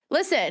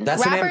Listen,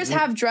 That's the name- rappers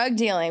have drug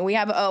dealing. We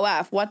have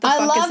OF. What the I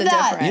fuck love is the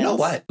that. difference? You know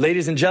what?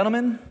 Ladies and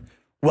gentlemen,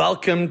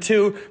 welcome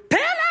to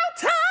Pillow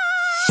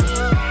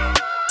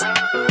Talk!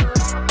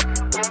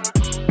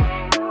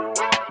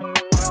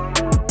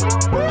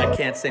 I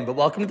can't sing, but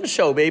welcome to the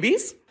show,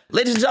 babies.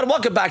 Ladies and gentlemen,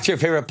 welcome back to your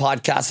favorite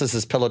podcast. This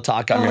is Pillow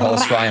Talk. I'm your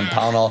host, Ryan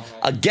Pownell.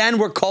 Again,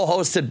 we're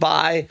co-hosted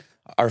by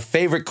our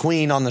favorite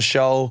queen on the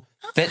show,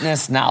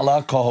 Fitness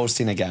Nala,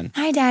 co-hosting again.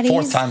 Hi, daddies.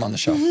 4th time on the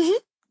show.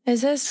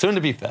 Is this? Soon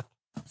to be 5th.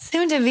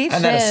 Soon to be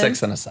And then a fifth.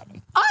 6 and a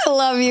 7. I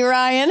love you,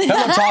 Ryan.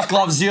 Pillow Talk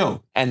loves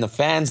you, and the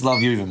fans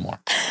love you even more.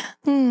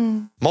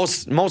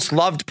 Most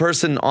loved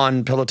person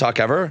on Pillow Talk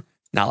ever,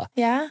 Nala.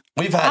 Yeah.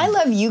 We've had I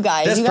love you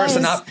guys. this you guys,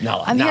 person up.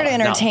 Nala. I'm here Nala, to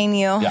entertain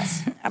you.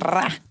 Yes.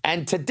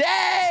 And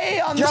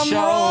today on the Drum show,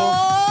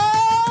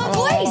 roll,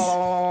 please.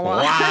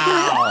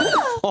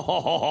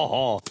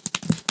 wow,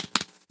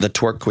 the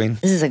twerk queen,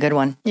 This is a good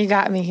one. You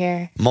got me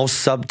here. most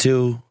sub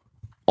to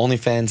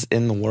OnlyFans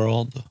in the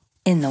world,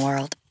 In the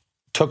world.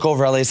 took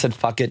over LA, said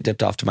fuck it,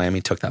 dipped off to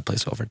Miami, took that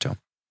place over too.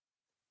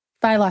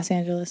 Bye, Los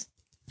Angeles.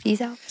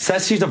 Peace out.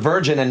 Says she's a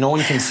virgin and no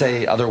one can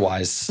say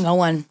otherwise. No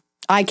one.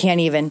 I can't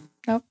even.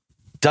 Nope.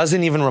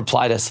 Doesn't even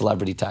reply to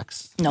celebrity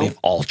texts. Nope. They've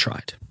all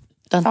tried.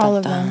 Dun, All dun,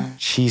 of dun. them.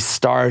 She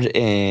starred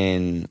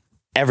in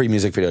every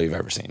music video you've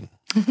ever seen.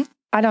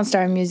 I don't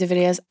star in music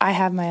videos. I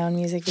have my own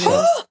music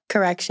videos.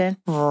 Correction.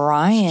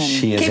 Ryan.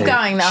 She is Keep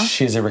going, though.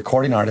 She is a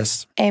recording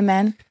artist.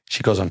 Amen.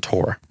 She goes on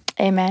tour.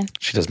 Amen.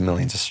 She does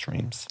millions of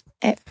streams.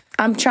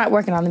 I'm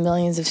working on the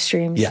millions of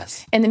streams.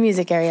 Yes. In the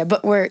music area,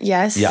 but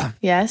yes. Yeah.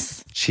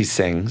 Yes, She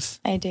sings.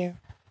 I do.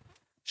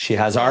 She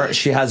has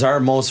our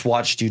most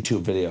watched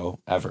YouTube video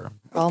ever.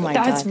 Oh my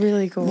That's God.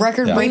 really cool.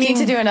 Record Yeah. We breaking.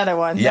 need to do another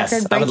one. Yes,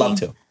 Record I would breaking. love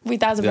to. We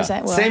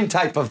 1000% will. Same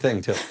type of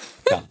thing too.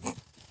 Yeah.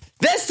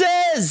 This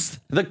is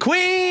the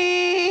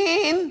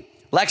Queen,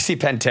 Lexi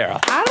Pantera.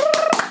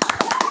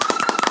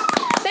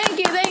 Thank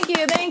you.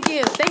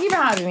 Thank you for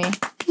having me.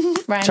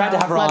 Ryan, Tried to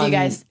have her love on you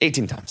guys.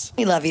 18 times.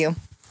 We love you.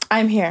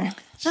 I'm here.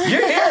 You're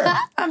here.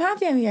 I'm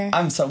happy I'm here.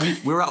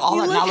 We were all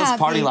You at look Nala's happy.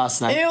 party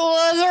last night. It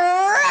was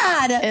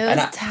rad. It And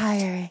was I-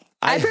 tiring.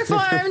 I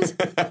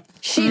performed.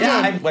 She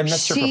Yeah, did. I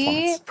missed her she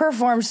performance.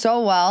 performed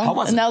so well. How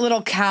was and it? that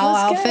little cow It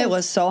was outfit good.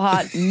 was so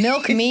hot.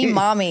 Milk me,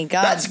 mommy.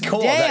 God That's cool.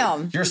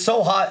 damn. You're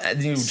so hot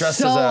and you dressed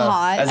So as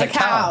hot. a A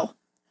cow.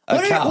 A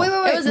What cow. Wait.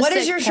 It was a What does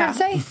sick your shirt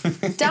cow.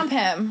 say? Dump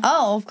him.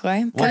 Oh,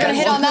 okay. We're get- gonna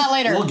hit on that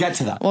later. We'll get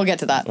to that. We'll get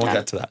to that. We'll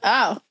get to that.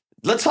 Oh,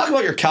 Let's talk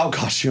about your cow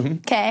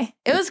costume. okay.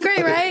 It was great,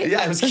 right?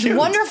 Yeah, it was It's cute.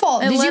 wonderful.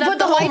 It Did lit you up put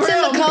the the whole lights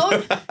in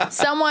the room. coat?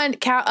 Someone,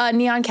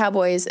 Neon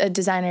Cowboys, a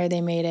designer, they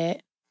made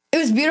it. It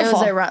was It beautiful.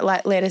 was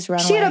their latest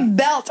runway. She had a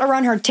belt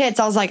around her tits.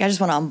 I was like, I just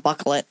want to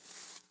unbuckle it.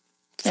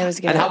 It was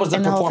good. And how was the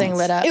whole thing performance?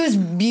 lit up. It was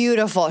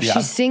beautiful. Yeah.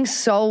 She sings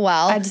so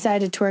well. I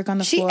decided to twerk on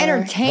the She floor.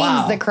 entertains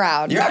Wow. the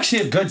crowd. You're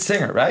actually a good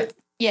singer, right?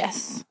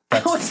 Yes.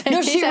 No,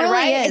 He she said, really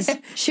right? is.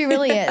 She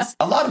really is.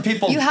 A lot of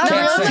people You have No,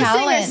 can't real I'm sing.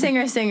 a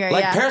talent. singer.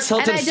 Like yeah. Paris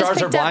Hilton and I just stars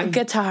are picked up blind?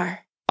 guitar.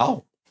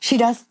 Oh, She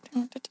does.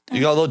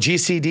 you got a little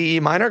GCDE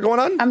minor going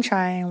on? I'm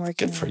trying,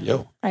 working. Good for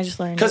you. I just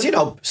learned. Because, it. you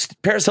know,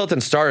 Paris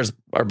Hilton Stars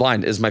Are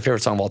Blind is my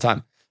favorite song of all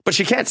time. But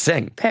she can't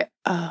sing.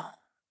 Oh,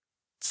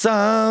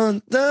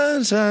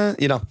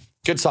 You know,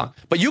 good song.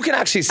 But you can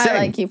actually sing. I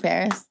like you,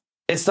 Paris.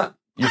 It's not.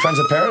 You're friends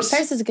with Paris?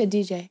 Paris is a good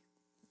DJ.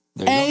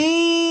 There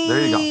you go.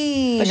 There you go.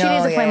 But she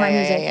needs to play my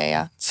music.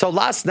 Yeah. So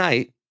last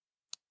night,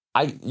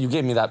 you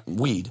gave me that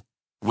weed,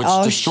 which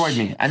Oh, destroyed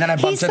me. And then I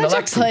He's bumped into such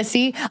a Lexi.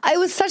 pussy. It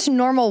was such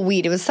normal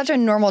weed. It was such a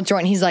normal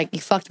joint. He's like,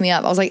 you fucked me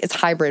up. I was like, it's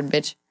hybrid,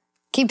 bitch.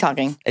 Keep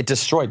talking. It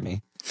destroyed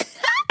me.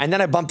 And then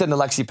I bumped into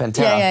Lexi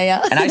Pantera.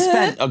 Yeah. And I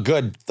spent a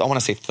good, I want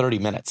to say 30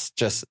 minutes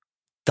just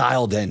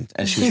dialed in.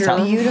 And she was She's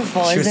telling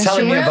beautiful, she was isn't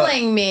telling she? me about,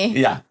 Grilling me.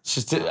 yeah.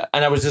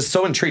 And I was just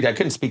so intrigued. I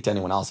couldn't speak to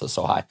anyone else. It was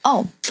so high.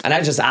 Oh, And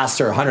I just asked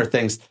her 100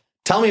 things.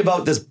 Tell me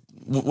about this.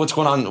 What's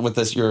going on with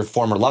this, your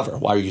former lover?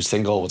 Why are you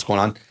single? What's going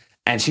on?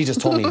 And she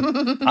just told me, I'm not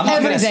going to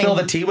Everything. spill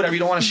the tea, whatever you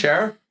don't want to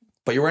share.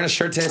 But you're wearing a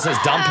shirt today that says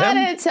dump I him.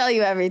 didn't tell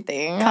you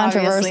everything.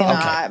 Controversial. Obviously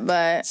not,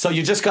 but So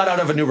you just got out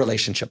of a new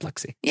relationship,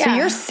 Lexi. yeah. so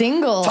you're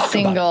single, Talk about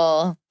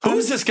single.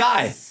 Who's this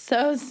guy?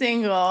 so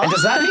single. And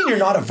does that mean you're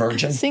not a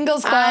virgin?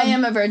 Singles club. I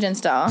am a virgin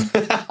still,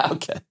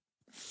 Okay.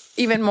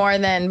 even more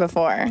than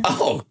before.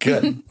 Oh,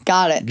 good.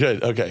 Got it.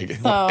 Good. Okay.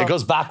 Oh. It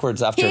goes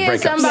backwards after He a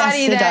is breakup. somebody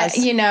Yes, it that,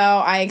 does. you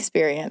know, I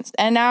experienced.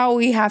 And now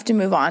we have to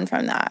move on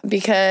from that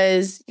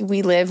because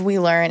we live, we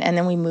learn, and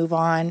then we move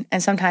on.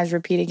 And sometimes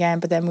repeat again,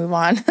 but then move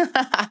on.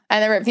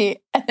 And then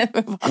repeat, and then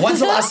move on. When's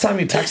the last time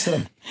you texted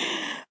him?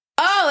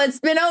 Oh, it's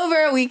been over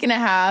a week and a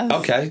half.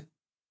 Okay.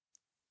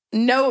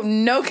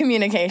 No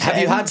communication. Have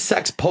you had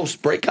sex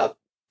post breakup?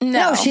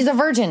 No, No, she's a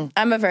virgin.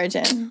 I'm a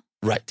virgin.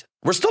 Right.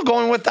 We're still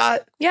going with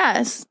that?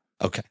 Yes.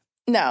 Okay.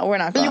 No, we're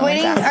not Are going you with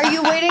waiting? that. Are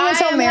you waiting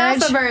until I am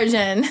marriage? half a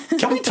virgin.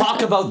 Can we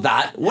talk about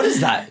that? What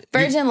is that?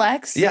 Virgin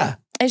Lex? Yeah.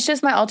 It's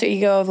just my alter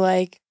ego of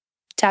like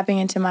tapping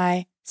into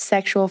my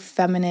sexual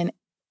feminine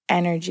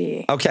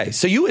energy. Okay.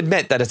 So you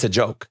admit that it's a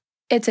joke.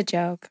 It's a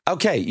joke.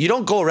 Okay. You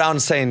don't go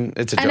around saying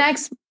it's a joke. An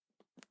ex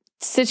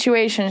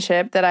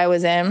situationship that I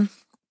was in,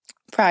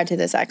 prior to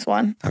this ex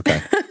one.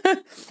 Okay.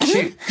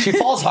 She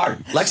falls hard.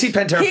 Lexi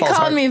Pantera He falls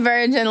called hard. me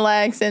Virgin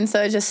Lex, and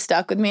so it just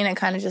stuck with me, and it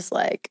kind of just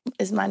like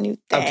is my new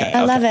thing. Okay.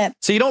 I love it.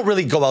 So you don't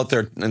really go out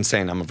there and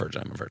saying, I'm a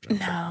virgin.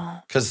 No.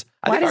 Because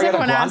I Why think does Ariana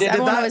everyone ask? Grande did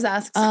Everyone that. always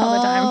asks all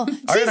the time.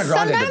 See, Ariana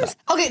Grande did sometimes,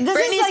 that. okay, this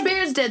Britney is like,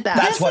 Spears did that.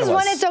 That's this what is it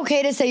when was. it's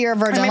okay to say you're a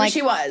virgin. Or maybe Like,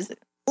 she was.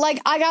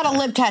 like I got a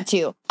lip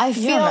tattoo. I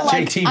feel don't know.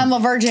 like JT. I'm a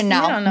virgin You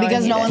now don't know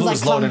because no anything. one's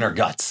Who's like, loading her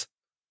guts?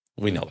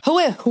 We know it.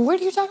 who are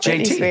you talking JT.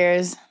 about? Britney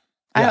Spears.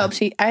 Yeah.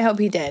 I hope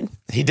he did.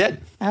 He did.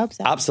 I hope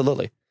so.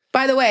 Absolutely.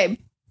 By the way,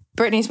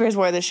 Britney Spears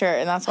wore the shirt,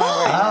 and that's why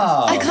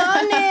I'm wearing Oh.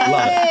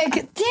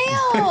 Iconic.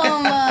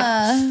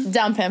 Damn. it.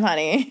 Dump him,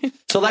 honey.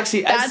 So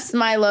Lexi, That's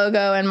my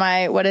logo and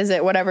my,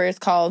 whatever it's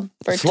called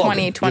for Slogan.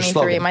 Your 2023.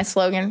 slogan. My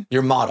slogan.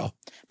 your motto.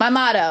 My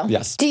motto.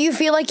 Yes. Do you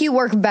feel like you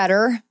work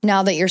better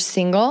now that you're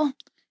single?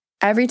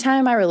 Every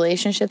time my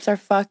relationships are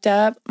fucked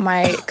up,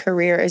 my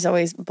career is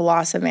always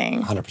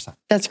blossoming. 100%.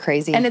 That's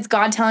crazy. And it's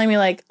God telling me,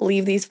 like,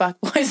 leave these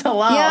fuckboys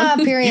alone. yeah,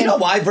 period. You know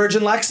why,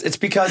 Virgin Lex? It's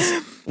because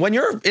when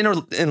you're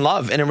in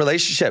love, in a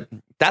relationship,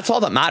 that's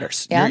all that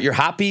matters. Yeah. You're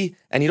happy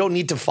and you don't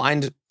need to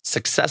find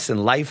success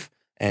in life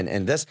and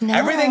this.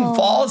 Everything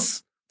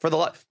falls for the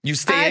love. You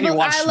stay in, you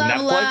watch I love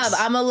Netflix. love.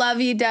 I'm a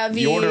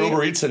lovey-dovey. You order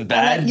Uber Eats in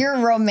bed. You're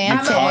I'm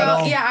romantic.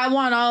 cuddle. yeah, I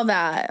want all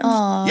that.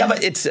 Aw. Yeah,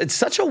 but it's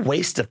such a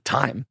waste of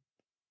time.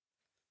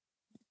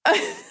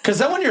 Because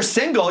then when you're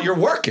single, you're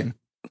working.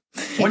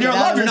 When you're in Get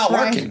out love, of you're this, not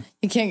Ryan. working.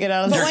 You can't get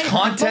out of Your this.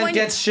 content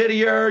gets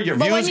shittier. Your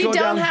But views when you go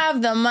don't down.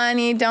 have the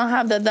money, don't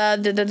have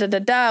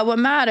the what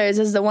matters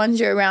is the ones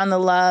you're around, the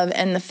love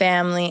and the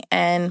family,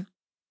 and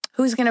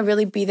who's gonna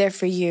really be there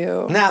for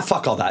you. Nah,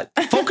 fuck all that.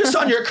 Focus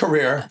on your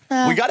career.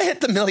 We got to hit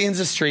the millions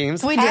of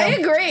streams. We do. I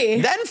agree.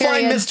 Then find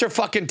Period. Mr.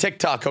 fucking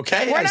TikTok,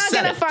 okay? We're I not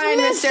said gonna it. find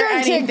Mr. Mr.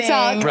 Anything.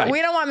 TikTok. Right.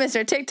 We don't want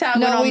Mr. TikTok.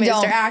 No, we we don't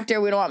want Mr. don't.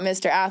 Actor. We don't want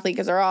Mr. Athlete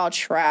because they're all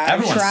trash.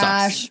 Everyone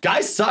Trash. sucks.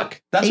 Guys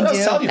suck. That's They what I was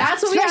do. telling you.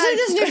 That's what we Especially had.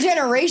 this new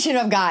generation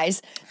of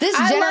guys. This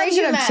I love generation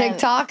you, of men,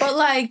 TikTok. but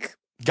like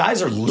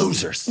Guys are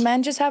losers.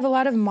 men just have a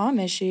lot of mom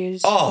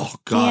issues. Oh,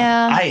 God.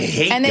 Yeah. I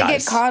hate And they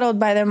guys. get coddled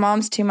by their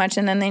moms too much,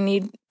 and then they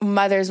need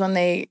mothers when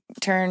they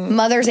turn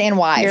Mothers and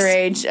wives. your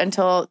age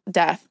until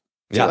death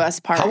do us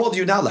part. How old are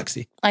you now,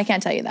 Lexi? I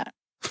can't tell you that.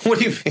 What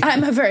do you mean?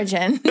 I'm a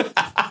virgin.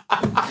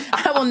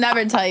 I will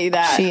never tell you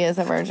that. She is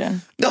a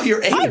virgin. No,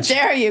 your How age.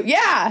 dare you?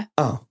 Yeah.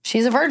 Oh.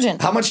 She's a virgin.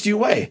 How much do you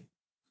weigh?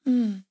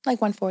 Like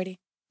 140.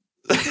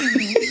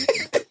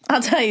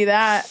 I'll tell you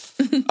that.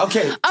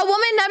 Okay. A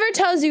woman never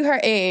tells you her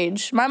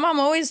age. My mom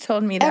always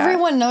told me that.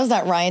 Everyone knows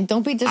that, Ryan.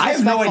 Don't be I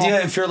disrespectful. have no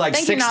idea if you're like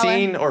Thank you,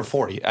 16 or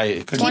 40.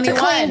 I could Keep it 21.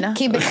 clean.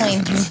 Keep it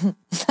clean.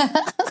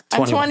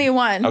 I'm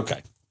 21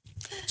 Okay.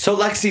 So,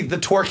 Lexi, the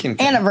twerking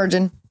thing. And a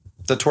virgin.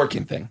 The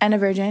twerking thing. and a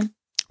virgin.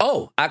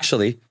 Oh,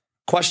 actually,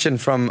 question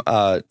from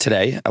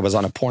today. I was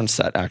on a porn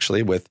set,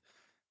 actually, with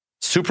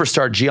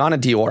superstar Gianna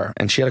Dior,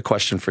 and she had a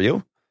question for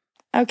you.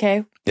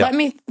 Okay. Yeah. Let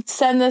me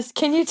send this.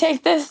 Can you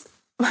take this?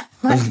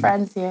 My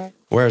friend's here.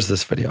 Where is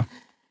this video?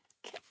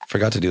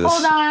 Forgot to do this.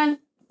 Hold on.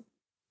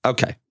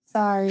 Okay.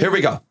 Sorry. Here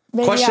we go.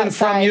 Baby Question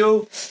from outside.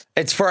 you.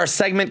 It's for our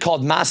segment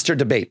called Master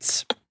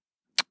Debates.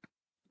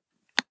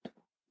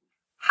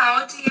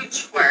 How do you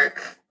twerk?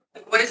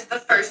 Like, what is the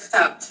first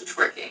step to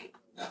twerking?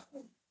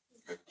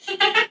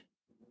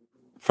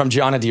 From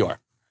Gianna Dior.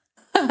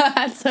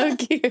 That's so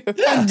cute.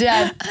 I'm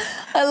dead.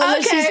 I love that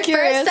Okay, she's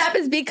curious. first step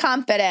is be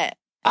confident.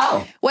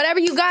 Oh, Whatever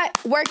you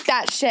got, work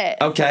that shit.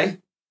 okay.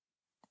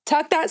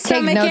 Tuck that Take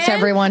stomach notes, in.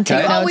 everyone. Take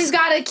You notes. always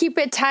got to keep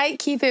it tight,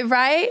 keep it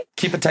right,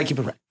 Keep it tight, keep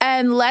it right.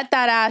 and let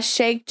that ass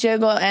shake,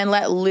 jiggle, and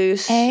let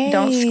loose.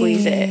 Don't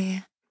squeeze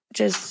it.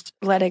 Just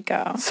let it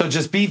go. So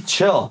just be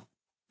chill.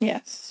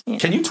 Yes. Yeah.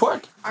 Can you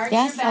twerk?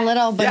 Yes, a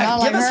little, but Yeah,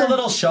 not give like us her. a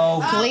little show.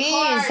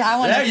 Please, I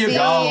want There to you see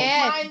go.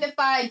 it. Mind if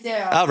I do?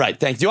 All right,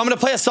 thanks. Do you want me to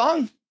play a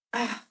song?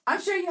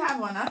 I'm sure you have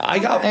one. I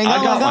got There you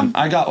go, welcome.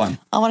 I got one.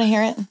 I want to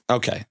hear it.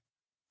 Okay.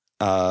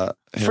 Here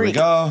we Freak.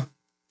 go.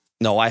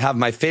 No, I have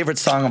my favorite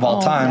song of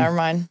all time. Never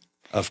mind.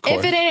 Of course.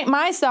 If it ain't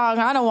my song,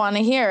 I don't want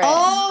to hear it.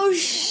 Oh,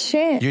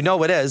 shit. You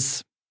know it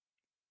is.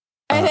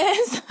 It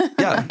is.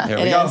 Yeah, here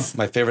we It go. is.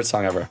 My favorite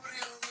song ever.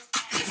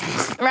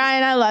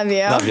 Ryan, I love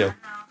you. Love you.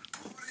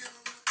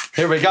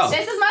 Here we go.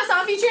 This is my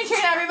song featuring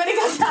Trina. Everybody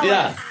go tell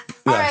Yeah.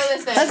 All right,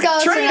 listen. Let's go.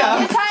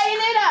 Trina. You tighten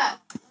it up.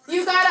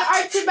 You gotta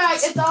arch your back.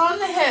 It's on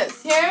the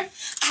hips. Here.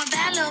 I'm a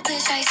bad little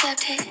bitch, I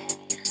accept it.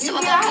 You So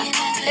I'm got not being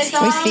It's necklace.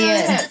 on We see the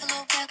it. hips.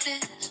 Little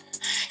necklace.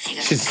 She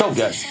got She's so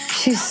good.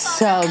 She's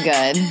so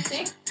good.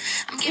 See?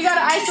 I'm You gotta giving him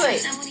isolate.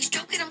 kisses, and when he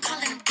stroke it, I'm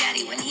calling him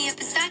daddy. When he up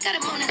inside, got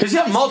him on Because you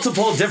have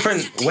multiple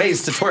different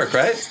ways to twerk,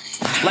 right?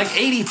 Like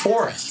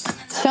 84.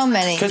 So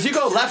many. Because you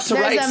go left to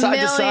There's right, a side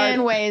to side.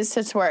 million ways to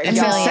twerk. It's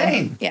million.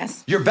 insane.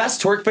 Yes. Your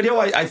best twerk video,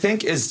 I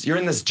think, is you're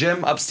in this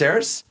gym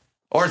upstairs.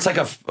 Or it's like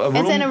a room.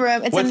 It's in a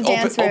room. It's with in a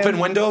dance room. open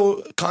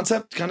window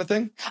concept kind of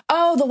thing.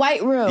 Oh, the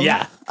white room.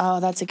 Yeah.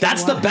 Oh, that's a good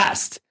That's one. the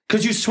best.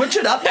 Because you switch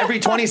it up every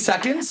 20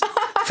 seconds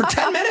for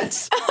 10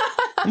 minutes.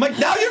 I'm like,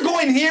 now you're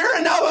going here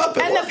and now up.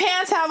 And the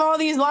pants have all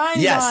these lines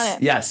on Yes,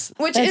 it. yes.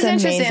 Which That's is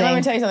interesting. Let me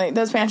amazing. tell you something.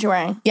 Those pants you're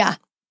wearing. Yeah.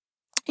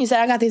 You said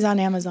I got these on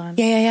Amazon.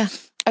 Yeah.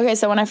 Okay,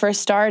 so when I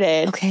first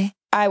started, Okay.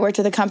 I worked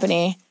with a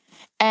company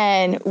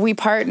and we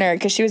partnered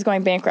because she was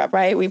going bankrupt,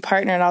 right? We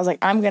partnered and I was like,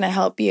 I'm going to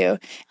help you.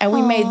 And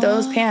we made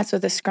those pants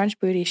with a scrunch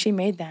booty. She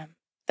made them.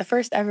 The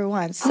first ever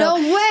ones. So No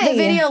way. The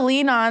video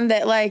Lean On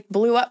that like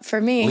blew up for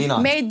me Lean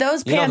On. made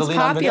those You know the pants Lean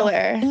On video?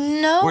 popular.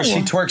 No. Where she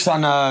twerks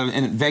on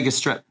in Vegas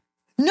Strip.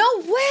 No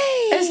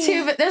way. There's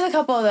two, but there's a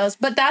couple of those.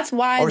 But that's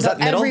why Or is that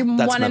middle? everyone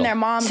That's and middle. their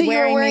mom's So you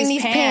were wearing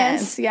these these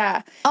pants. pants?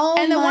 Yeah. Oh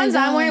and the my ones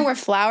I'm God. wearing were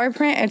flower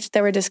print, which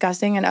they were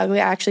disgusting and ugly.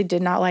 I actually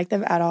did not like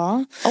them at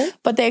all. Oh.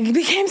 But they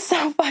became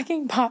so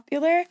fucking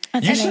popular.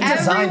 You should and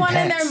design everyone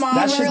and pants. their mom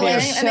That was should be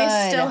wearing your- it, and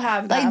they still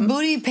have them. Like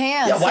booty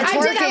pants. Yeah, why Like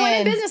I did. I went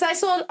in twerking. business. I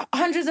sold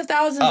hundreds of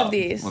thousands Oh, of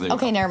these. well, there you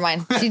Okay, go. never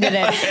mind. She did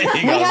it.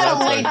 He We goes, had a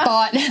 "That's late it."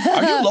 thought.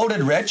 Are you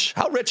loaded rich?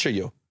 How rich are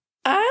you?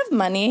 I have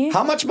money.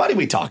 How much money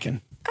we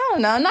talking? I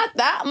don't know, not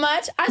that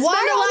much. I spend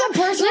Why a all lot. the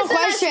personal Listen,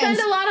 questions? I spend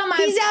a lot on my.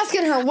 He's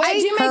asking her weight, I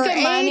do make her good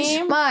age.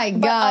 money. My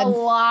but God. a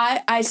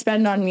lot I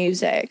spend on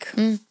music.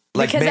 Like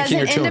Because as making an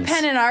your tunes.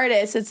 independent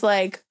artist, it's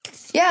like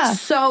Yeah.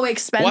 so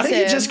expensive. Why don't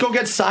you just go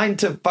get signed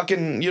to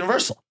fucking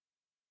Universal?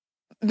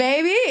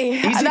 Maybe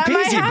Easy that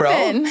might peasy, bro.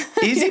 happen.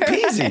 Easy You're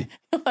peasy.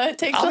 right. It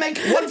takes I'll a- make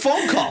one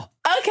phone call.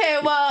 Okay,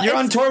 well, You're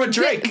it's on tour with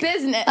Drake.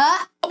 business. Uh,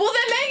 Well,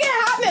 then make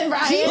it happen,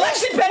 Ryan. Lexi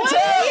What do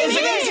Pentel you is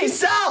an mean? easy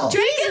sell.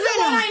 Drake is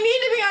the one I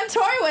need to be on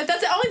tour with.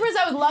 That's the only person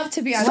I would love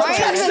to be on So tour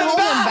Ryan's text been him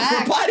holding back. back.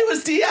 Reply to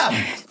his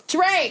DM.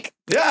 Drake,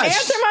 Yeah,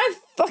 answer my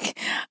fuck.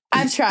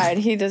 I've tried.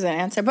 He doesn't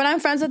answer. But I'm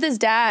friends with his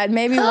dad.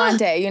 Maybe one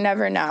day. You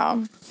never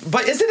know.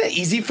 But isn't it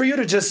easy for you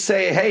to just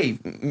say, hey,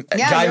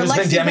 Yeah, guy you're who's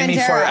been Lexi DMing me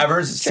Pantera.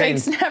 forever saying,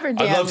 Drake's never I'd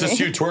love DM'd to me.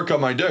 see you twerk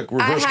on my dick. I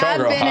Reverse have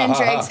cowgirl. been Ha, in ha,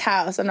 ha. Drake's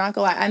house. I'm not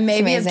gonna lie. I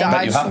maybe have amazing.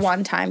 Bet you dodged have.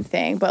 one time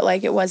thing, but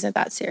like it wasn't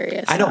that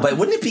serious. I know, so. but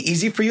wouldn't it be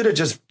easy for you to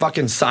just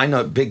fucking sign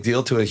a big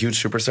deal to a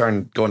huge superstar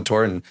and go on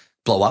tour and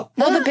blow up?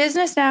 Well, the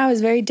business now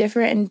is very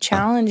different and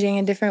challenging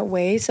in different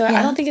ways. So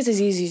I don't think it's as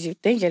easy as you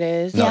think it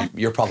is. No,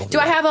 you're probably Do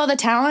I have all the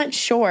talent?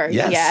 Sure.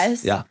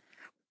 Yes. Yeah.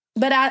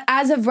 But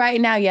as of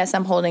right now, yes,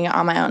 I'm holding it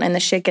on my own, and the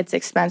shit gets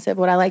expensive.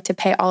 Would I like to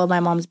pay all of my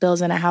mom's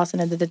bills in a house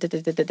and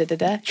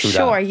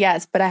Sure,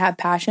 yes. But I have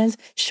passions.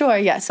 Sure,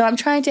 yes. So I'm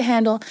trying to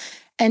handle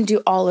and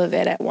do all of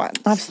it at once.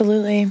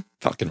 Absolutely.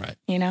 Fucking right.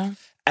 You know?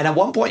 And at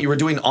one point you were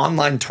doing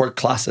online twerk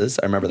classes.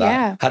 I remember that.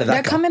 Yeah. How did that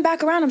They're go? coming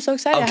back around. I'm so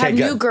excited. Okay, I have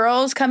new good.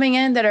 girls coming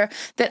in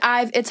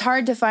it's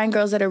hard to find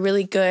girls that are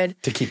really good.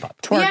 To keep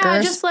up. Twerkers.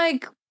 Yeah, just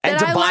like And that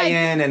to I buy like.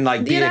 in and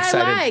like be that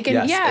excited. I like.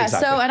 And Yes,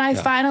 exactly. so, and I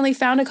Yeah. finally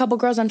found a couple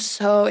girls. I'm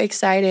so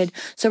excited.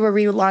 So we're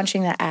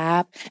relaunching the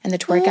app and the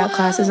twerk out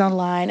classes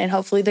online and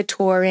hopefully the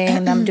touring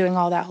and I'm doing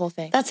all that whole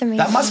thing. That's amazing.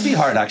 That must be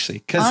hard actually.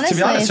 Because to Honestly,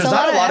 be honest, it's there's a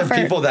not lot a lot of of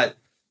effort. people that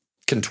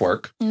can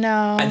twerk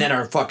No. and then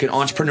are fucking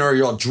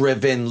entrepreneurial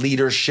driven,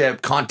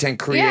 leadership, content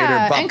creator,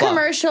 yeah, blah, and blah.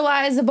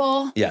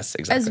 commercializable Yes,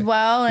 exactly. as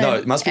well. No,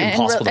 and- it must be and-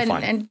 impossible to and-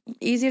 find. And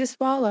easy to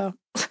swallow.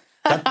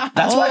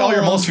 That's why all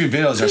your most viewed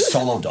videos are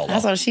solo dolo.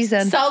 That's what she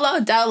said. Solo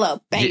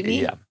dolo, baby.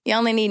 Yeah. You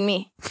only need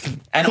me.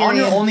 And on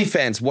your Period.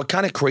 OnlyFans, what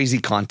kind of crazy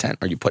content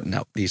are you putting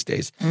out these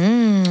days?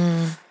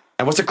 And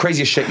what's the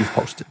craziest shit you've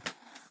posted?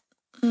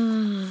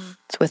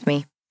 It's with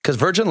me. Because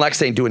Virgin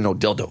Lex ain't doing no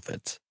dildo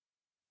fits.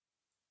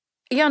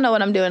 Y'all know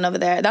what I'm doing over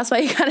there. That's why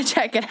you gotta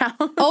check it out.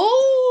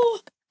 Oh.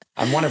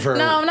 I'm one of her.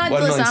 No, I'm not.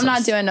 1 million Listen, I'm not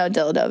subs. doing no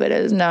dildo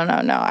videos.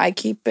 No. I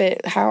keep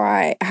it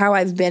how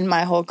I've been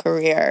my whole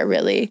career.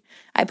 Really,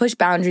 I push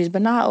boundaries,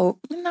 but not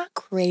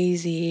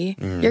crazy.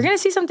 You're gonna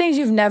see some things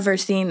you've never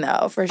seen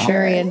though, for sure.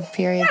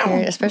 Period.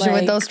 Especially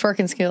with Like- those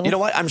twerking skills. You know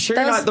what? I'm sure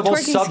you're Those not the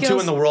most twerking sub to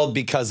skills- in the world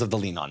because of the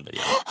lean on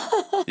video.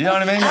 You know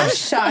what I mean? I'm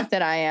shocked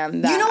that I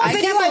am. That. You know what I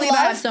video can't I believe I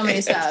have love? so many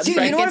subs. Dude,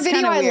 Like, you know what it's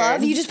video kinda I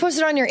love? weird. You just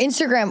posted on your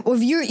Instagram.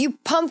 With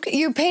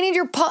you painted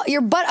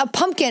your butt a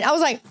pumpkin. I was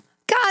like,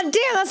 God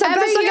damn, that's the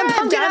Every best year looking I've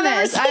pumpkin done I've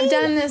ever this. seen. I've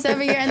done this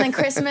every year, and then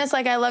Christmas,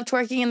 like I love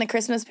twerking in the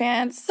Christmas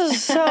pants. So to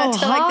like the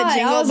hot.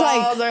 jingle I was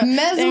balls like or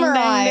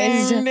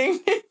mesmerized. ding, ding, ding,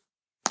 ding.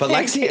 But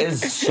Lexi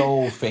is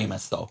so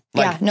famous though.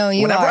 Yeah, no,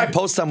 you whenever are. I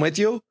post some with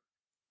you,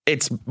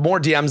 it's more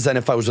DMs than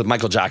if I was with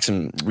Michael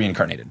Jackson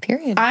reincarnated.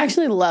 Period. I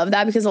actually love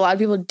that because a lot of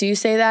people do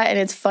say that, and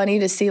it's funny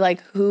to see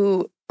like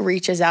who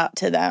reaches out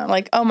to them.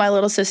 Like, oh, my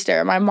little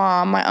sister, my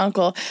mom, my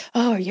uncle.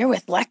 Oh, you're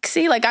with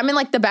Lexi? Like, I'm in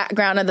like the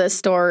background of the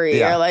story.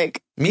 Yeah. Or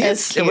like, Me,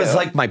 it's it was cute.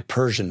 like my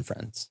Persian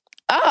friends.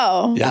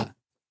 oh, Yeah.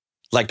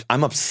 Like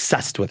I'm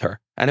obsessed with her.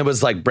 And it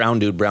was like brown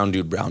dude.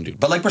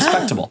 But like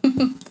respectable.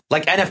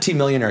 Like NFT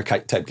millionaire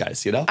type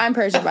guys, you know? I'm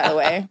Persian, by the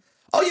way.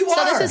 Oh, you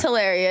So are? this is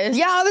hilarious.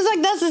 Yeah, I was like,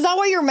 is that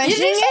what you're Did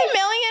mentioning? you say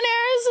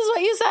millionaires? Is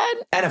what you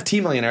said?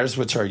 NFT millionaires,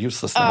 which are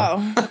useless now.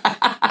 Oh,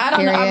 I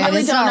don't know. I Period. really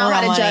It's don't know not how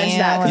to real judge money.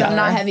 that because I'm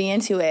not Whatever. heavy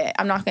into it.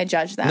 I'm not going to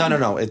judge them.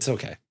 No, it's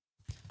okay.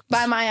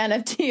 Buy my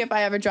NFT if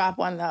I ever drop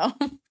one, though.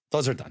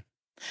 Those are done.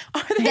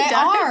 Are they, They done?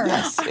 are.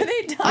 Yes. Are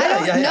they done? I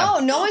don't Yeah. know.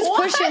 No one's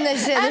What? pushing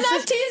this shit. This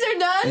is NFTs are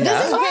done. Yeah.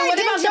 This is why Okay, I what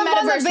didn't about jump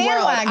on the the metaverse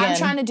world? I'm bandwagon.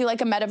 trying to do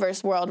like a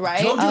metaverse world,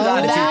 right? Go do that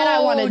if you- that I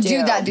want to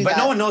do that. But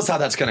no one knows how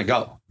that's going to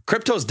go.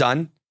 Crypto's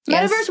done.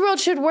 Yes. Metaverse world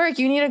should work.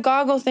 You need a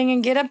goggle thing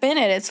and get up in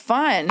it. It's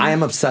fun. I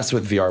am obsessed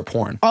with VR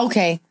porn.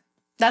 Okay.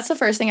 That's the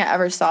first thing I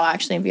ever saw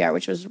actually in VR,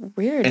 which was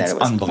weird It's that it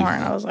was unbelievable.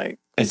 porn. I was like,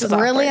 It's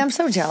Really? I'm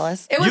so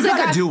jealous. It was you a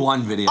gotta guy. do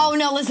one video. Oh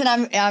no! Listen,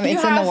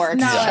 it's in the works.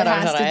 No, Shut it up,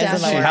 has shut to up. It's in the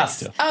definitely. She works. has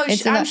to. Oh,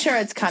 It's in I'm the- sure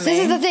it's coming. This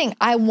is the thing.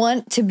 I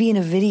want to be in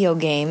a video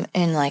game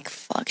and like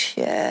fuck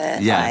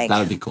shit. Yeah, like, that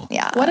would be cool.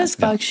 Yeah. What does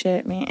fuck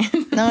shit mean?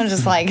 No,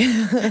 just like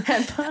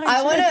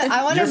I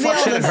want to Your be fuck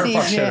shit able and to her see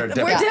fuck shit are shit.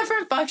 different. We're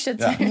different fuck shits.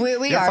 Yeah. here.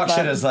 We Your are. fuck shit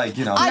but- is like,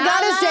 you know. I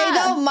gotta say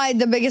though,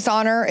 the biggest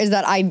honor is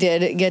that I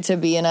did get to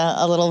be in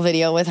a little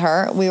video with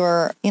her. We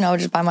were,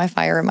 just by my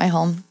fire at my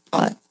home.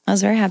 But I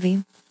was very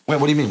happy. Wait,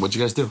 what do you mean? What'd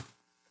you guys do?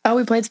 Oh,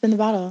 we played Spin the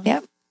Bottle.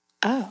 Yep.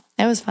 Oh.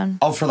 It was fun.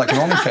 Oh, for like an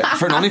OnlyFans,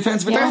 for an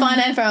OnFans video? For fun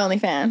and for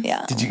OnlyFans.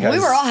 Yeah. Did you guys? We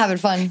were all having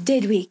fun.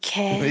 Did we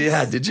kiss?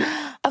 Yeah, did you?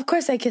 Of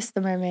course I kissed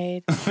the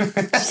mermaid.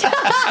 It's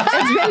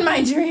been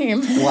my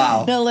dream.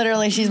 Wow. No,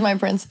 literally, she's my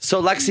prince.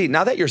 So, Lexi,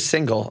 now that you're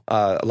single,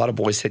 a lot of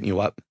boys hitting you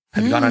up.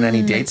 Have you gone on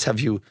any dates? Have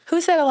you?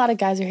 Who said a lot of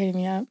guys are hitting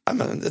me up?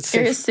 It's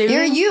You're safe. assuming?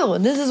 You're you.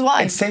 This is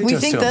why. It's safe we to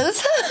think assume.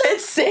 this.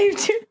 It's safe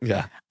to.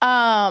 Yeah.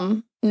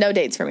 No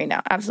dates for me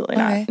now. Absolutely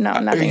not. Okay. No,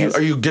 nothing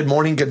Are you good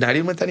morning, good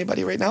nighting with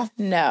anybody right now?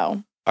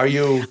 No. Are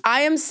you?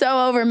 I am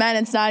so over men.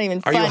 It's not even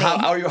Are funny. you?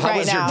 How right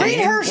was your now.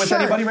 dating her with shirt.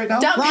 anybody right now?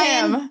 Dump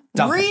Ryan, him.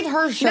 Dump read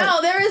her shirt.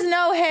 No, there is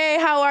no, hey,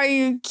 how are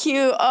you?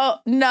 Cute. Oh,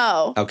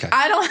 no. Okay.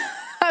 I don't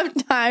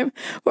have time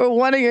for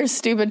one of your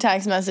stupid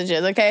text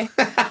messages, okay?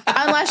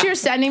 Unless you're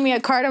sending me a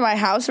card to my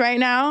house right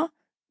now,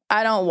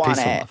 I don't want Peace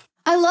and it. love.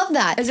 I love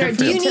that. Is there a Good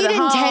for you. deed You to need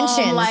the home?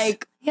 intentions.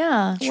 Like,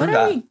 Yeah. True what are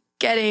that. we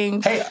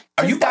getting? Hey,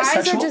 are you guys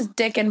bisexual? are just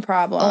dicking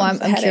problems. Oh, I'm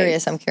headaches.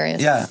 curious. I'm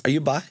curious. Yeah. Are you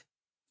bi?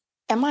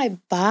 Am I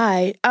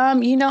bi?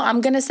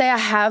 I'm gonna say I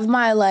have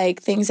my like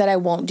things that I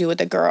won't do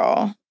with a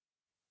girl.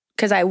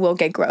 Because I will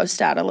get grossed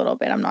out a little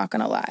bit, I'm not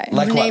gonna lie.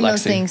 Like Name what,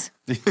 those Lexi? things.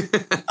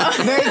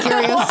 Very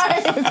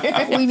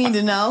curious. We need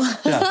to know.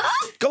 Yeah.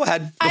 Go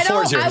ahead. The I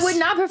floor is don't. yours. I would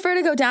not prefer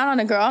to go down on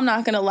a girl. I'm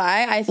not gonna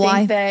lie. I think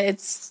Why? that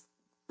it's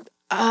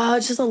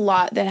just a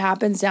lot that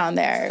happens down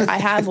there. I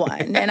have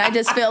one, and I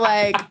just feel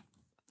like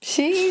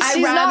She's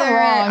I'd not rather.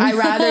 wrong. I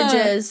rather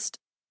just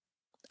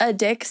a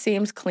dick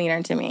seems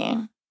cleaner to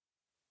me.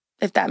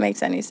 If that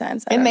makes any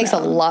sense. I It don't makes know.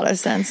 a lot of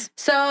sense.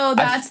 So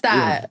that's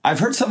that. I've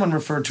heard someone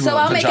refer to So a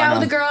I'll make vagina. out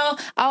with a girl.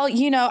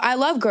 I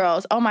love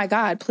girls. Oh my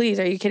God, please.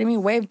 Are you kidding me?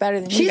 Way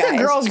better than you She's guys. a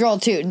girl's girl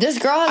too. This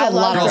girl has I a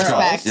lot love of girls.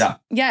 respect. Yeah.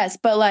 Yes,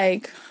 but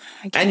like.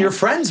 I And can't. you're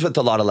friends with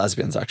a lot of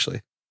lesbians,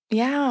 actually.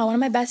 Yeah, one of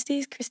my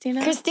besties,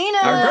 Christina. Christina.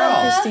 Our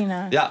girl.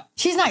 Christina. Yeah.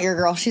 She's not your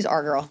girl. She's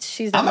our girl.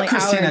 She's I'm a only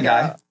Christina our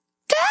guy. girl.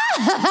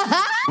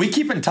 We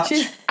keep in touch.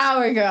 She's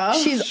our girl.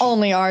 She's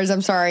only ours.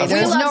 I'm sorry. Of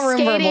There's course. no room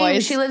for skating.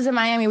 boys. She lives in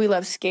Miami. We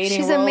love skating.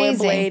 She's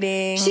amazing.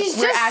 Rollerblading. She's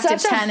We're just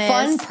active such tennis. a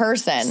fun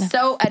person.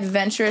 So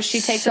adventurous.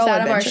 She takes So us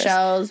out of our adventurous.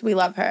 shells. We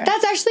love her.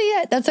 That's actually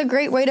it. That's a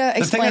great way to The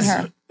thing explain is,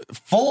 her.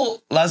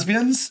 full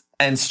lesbians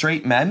and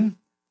straight men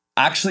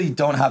actually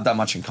don't have that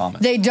much in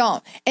common. They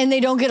don't, and they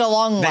don't get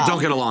along well. They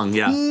don't get along,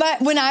 yeah.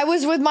 When I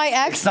was with my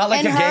ex, It's not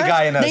like and a gay her,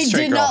 guy and a they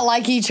straight did girl. not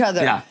like each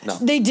other. Yeah, no.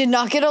 They did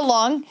not get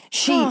along.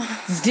 She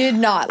did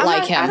not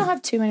like him. I don't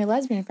have too many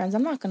lesbian friends.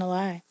 I'm not gonna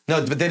lie.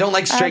 No, but they don't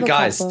like straight a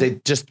guys. couple.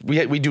 They just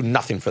we do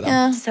nothing for them.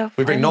 Yeah. So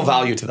We bring no funny.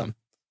 value to them.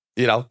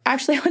 You know?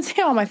 Actually, I would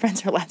say all my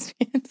friends are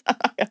lesbians. I'm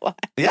not gonna lie.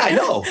 Yeah, I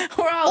know.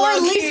 We're all Or at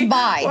low least key.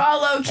 bi. We're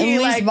all low key.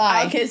 At least Like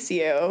bi. I'll kiss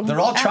you. They're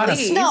all At trying to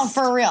least. No,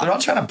 for real. They're all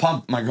trying to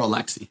pump my girl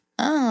Lexi.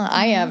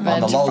 I have On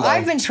the been. low low.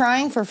 I've been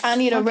trying for. I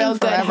need a fucking real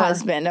good forever.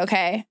 husband,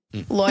 okay?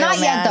 Hmm. Loyal Not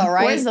yet, man. though,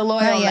 right? Where's the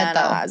loyal Not yet, man?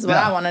 though. That's what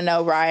Yeah. I want to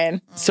know,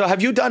 Ryan. So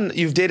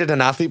you've dated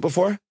an athlete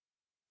before?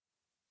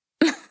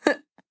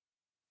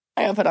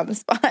 I got put on the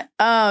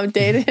spot.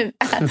 Dated.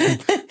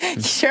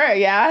 Sure,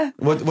 yeah.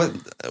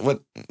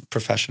 What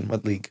profession?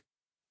 What league?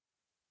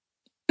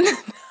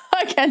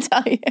 I can't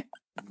tell you.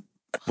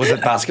 Was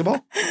it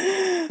basketball?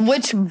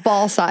 Which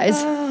ball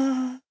size?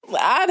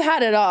 I've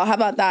had it all. How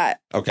about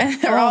that? Okay.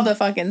 And they're all the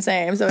fucking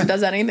same. So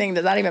does that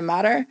even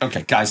matter?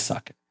 Okay, guys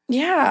suck.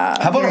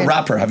 Yeah. How about a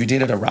rapper? Have you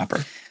dated a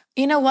rapper?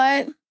 You know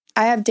what?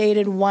 I have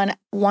dated one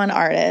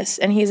artist,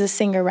 and he's a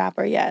singer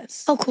rapper.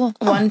 Yes. Oh, cool.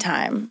 One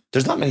time.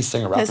 There's not many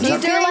singer rappers. This Do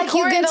is you feel during like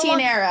you get quarantine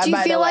along? era, Do you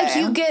by feel the like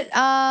way. you get?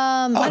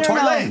 I don't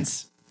Tory know.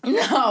 Lanez. No.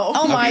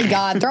 Oh my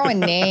God, throwing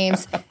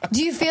names.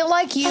 Do you feel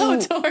like Tory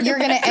you're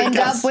going to end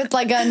Lanez. up with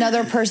like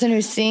another person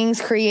who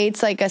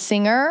creates like a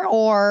singer,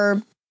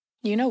 or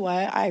You know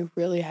what? I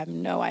really have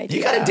no idea.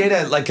 You gotta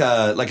date like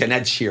an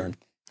Ed Sheeran.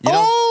 You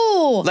know?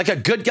 oh, Like a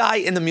good guy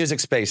in the music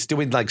space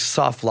doing like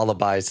soft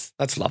lullabies.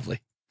 That's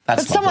lovely.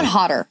 That's but someone lovely.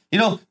 hotter. You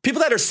know,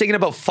 people that are singing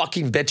about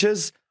fucking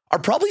bitches are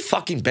probably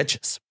fucking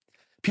bitches.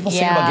 People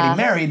singing about Yeah. getting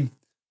married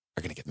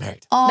are gonna get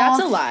married.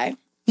 That's a lie.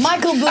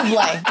 Michael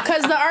Bublé.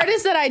 Because the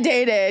artist that I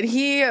dated,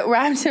 he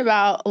raps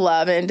about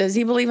love. And does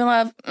he believe in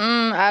love?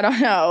 I don't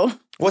know.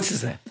 What's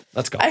his name?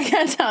 Let's go. I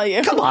can't tell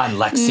you. Come on,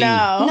 Lexi.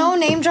 No. No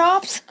name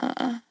drops.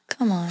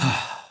 Come on.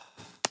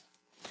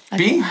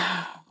 B?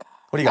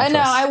 What do you got I for know.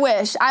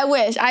 us? I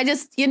wish. I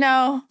just,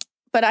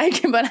 but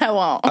I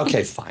won't.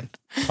 Okay, fine.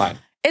 Fine.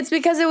 It's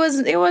because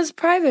it was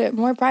private,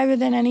 more private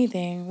than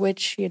anything,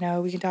 which, you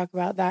know, we can talk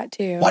about that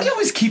too. Why do you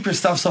always keep your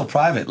stuff so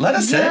private? Let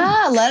us in.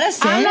 Yeah, let us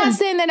in. I'm not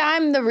saying that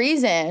I'm the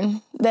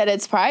reason that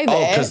it's private.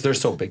 Oh, because they're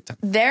so big time.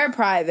 They're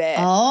private.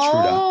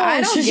 Oh,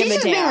 I don't so give she's a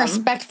just being damn.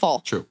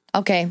 respectful. True.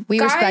 Okay, we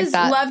Guys respect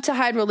that. love to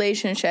hide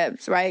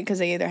relationships, right? Because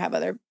they either have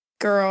other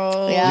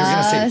girls. Yeah. You're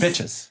going to Yes.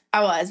 say bitches.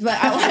 I was, but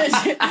I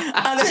wanted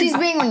other She's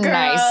being girls.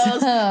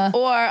 nice.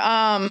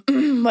 Or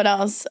what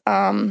else?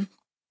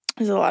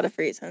 There's a lot of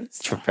reasons.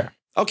 True, fair.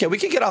 Okay, we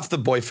can get off the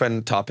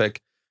boyfriend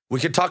topic. We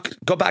could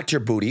go back to your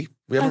booty.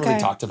 We haven't really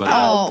talked about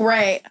Oh, Oh.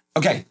 great. that.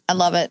 Okay, I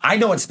love it. I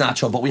know it's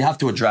natural, but we have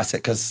to address it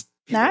because,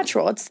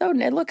 Natural.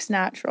 It looks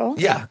natural.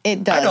 yeah.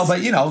 It does. I know,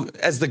 but, you know,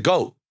 as the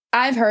GOAT,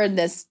 I've heard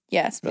this,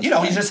 yes. Before. you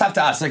know, you just have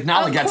to ask. Like,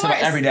 Nala Of gets it course.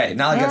 every day.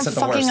 Nala I gets don't it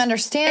the fucking worst.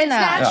 understand It's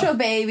that. natural,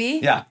 baby.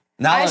 Yeah.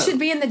 Nala, I should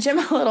be in the gym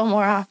a little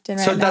more often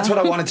right So that's now.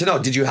 what I wanted to know.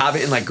 Did you have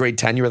it in like grade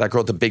 10? You were that girl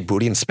with the big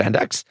booty and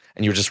spandex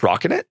and you were just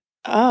rocking it?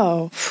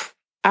 Oh,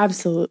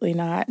 absolutely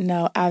not.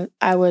 No,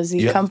 I was the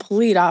Yeah.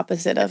 complete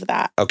opposite of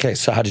that. Okay,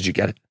 so how did you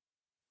get it?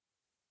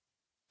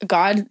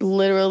 God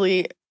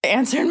literally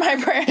answered my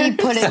prayers. He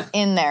put it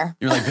in there.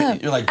 You're like, bro,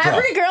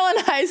 Every girl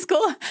in high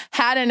school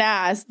had an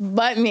ass,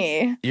 but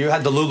me. you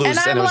had the Lulus And and,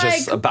 I'm it was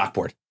just like- a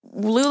backboard.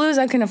 Lulus,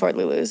 I couldn't afford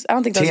Lulus. I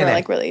don't think those TNA. were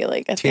like really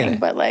like a TNA. thing,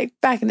 but like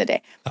back in the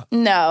day,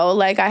 no,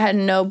 like I had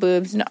no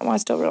boobs. No, well, I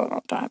still really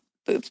don't have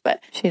boobs,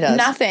 but She does.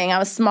 nothing. I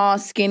was small,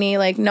 skinny.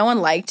 Like no one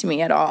liked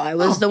me at all. I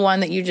was the one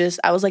that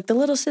I was like the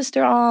little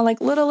sister. Oh, like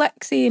little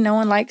Lexi. No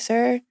one likes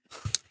her.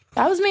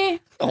 That was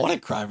me. I want to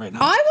cry right now.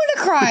 I want to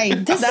cry.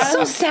 This is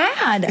so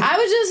sad. I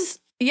was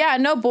just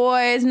no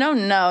boys. No.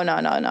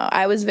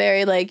 I was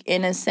very like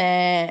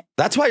innocent.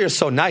 That's why you're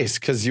so nice,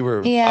 because you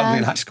were Yeah. ugly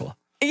in high school.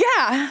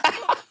 Yeah.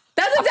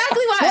 That's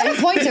exactly why. What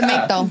a point to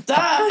make, though.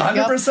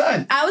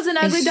 100%. I was an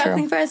ugly It's true.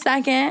 duckling for a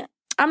second.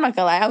 I'm not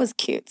gonna lie, I was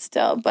cute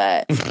still,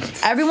 but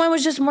everyone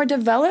was just more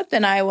developed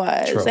than I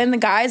was, True. and the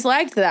guys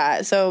liked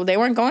that, so they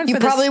weren't going You for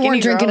the probably skinny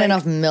weren't drinking girl,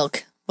 like- enough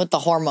milk with the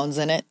hormones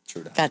in it.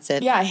 True that. That's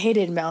it. Yeah, I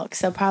hated milk,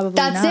 so probably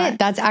That's not. it.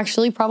 That's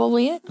actually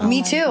probably it.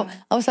 Me too.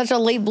 I was such a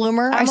late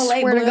bloomer. I'm I a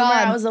late swear bloomer. to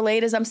God. I was the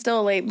latest. I'm still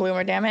a late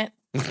bloomer. Damn it.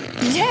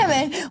 Damn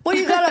it. What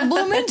do you got to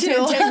bloom into?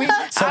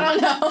 I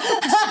don't know.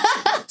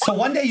 So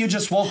one day you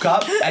just woke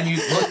up and you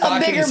looked back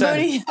and bigger you said,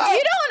 booty. You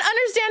don't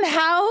understand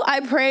how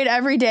I prayed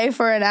every day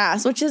for an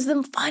ass, which is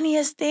the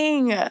funniest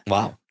thing.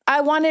 wow.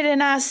 I wanted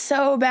an ass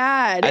so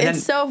bad. And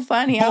It's then, so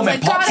funny. I boom, was it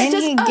like, God, pops. I And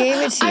just he gave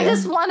it to I you.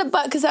 just want a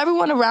butt because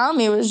everyone around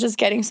me was just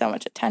getting so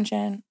much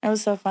attention. It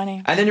was so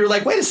funny. And then you were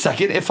like, wait a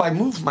second, if I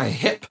move my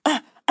hip,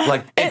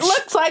 like It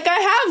looks like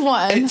I have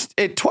one.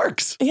 it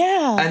twerks.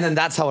 Yeah. And then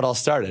that's how it all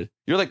started.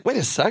 You're like, wait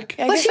a sec.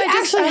 I But guess she I just-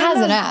 actually I don't has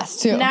know. an ass,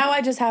 too. Now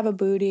I just have a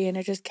booty and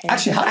it just came.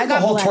 Actually, how I did the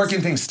got whole blessed.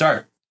 twerking thing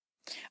start?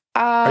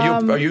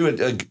 Are you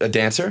a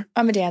dancer?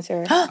 I'm a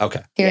dancer.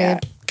 Okay. Period.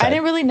 I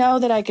didn't really know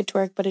that I could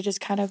twerk, but it just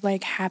kind of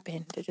like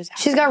happened. It just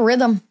happened. She's got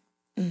rhythm.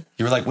 You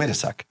were like, wait a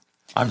sec.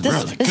 I'm really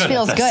good This at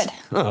feels this.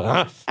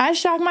 good. I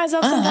shock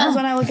myself sometimes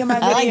when I look at my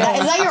videos. I like that.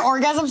 Is that your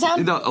orgasm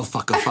sound? No, oh,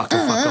 fuck.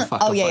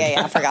 Oh,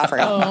 yeah. I forgot.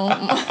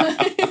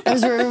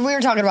 We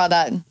were talking about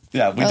that.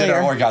 Yeah, we did Earlier.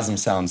 our orgasm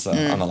sounds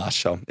on the last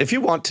show. If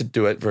you want to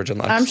do it, Virgin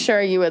Lux. I'm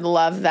sure you would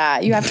love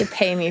that. You have to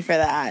pay me for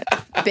that.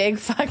 Big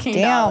fucking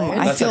Damn, dollars.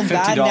 I That's a feel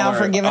bad now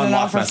for $50 giving it out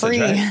unlock for message, free.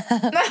 right?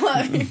 I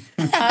love you.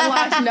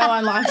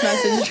 Unlocked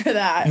message for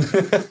that.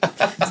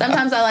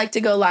 Sometimes I like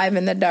to go live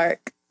in the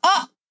dark.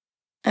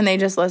 And they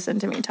just listen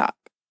to me talk.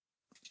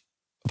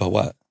 But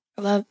what?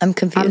 I love I'm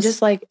confused. I'm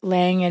just like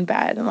laying in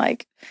bed and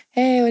like,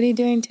 hey, what are you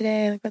doing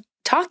today? Like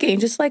talking,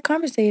 just like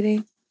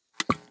conversating.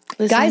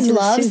 Listening Guys to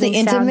loves the soothing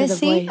sound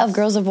intimacy voice. of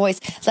girls' voice.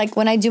 It's like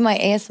when I do my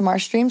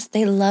ASMR streams,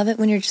 they love it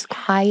when you're just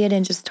quiet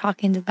and just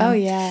talking to them. Oh,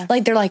 yeah.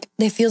 Like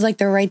they feels like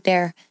they're right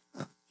there.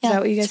 Yeah, that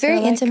what you guys it's very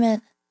feel like?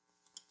 intimate.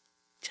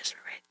 Just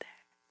right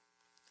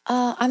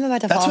there. I'm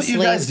about to That's fall what asleep.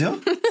 you guys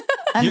do?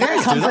 I'm You very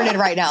guys do that? comforted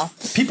right now.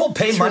 People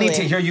pay money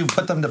Truly. to hear you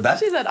put them to bed?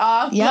 She said,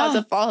 oh, I'm Yeah. about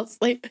to fall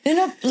asleep.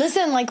 No,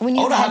 listen, like when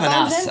you Oh, to have an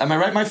headphones ass. in, Am I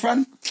right, my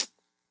friend?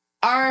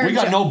 Our We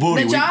got no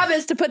booty. The We- job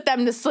is to put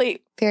them to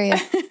sleep. period.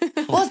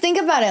 Well, think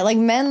about it. Like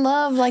men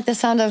love like the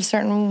sound of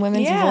certain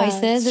women's Yeah,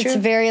 voices. it's It's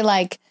true. very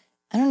like,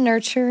 I don't know,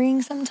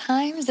 nurturing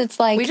sometimes. It's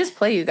like, We just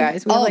play you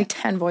guys. We have Oh. like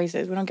 10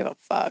 voices. We don't give a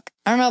fuck.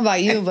 I don't know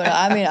about you, but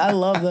I mean, I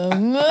love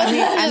them.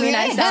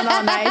 I sound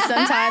all nice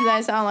sometimes.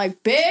 I sound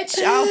like, bitch,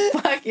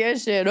 I'll fuck your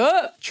shit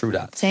up. True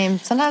that. Same.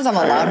 Sometimes I'm a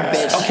loud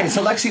bitch. Okay,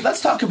 so Lexi,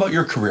 let's talk about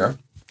your career.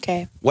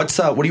 Okay. What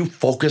are you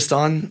focused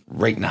on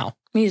right now?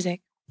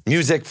 Music.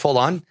 Music full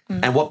on?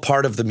 And what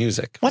part of the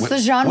music? What's the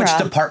genre? Which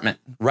department?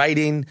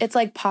 Writing? It's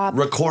like pop.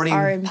 Recording.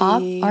 R&B.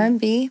 Pop,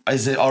 R&B.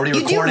 Is it already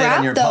You do recorded rap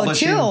and you're though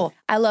publishing? too.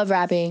 I love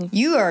rapping.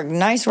 You are a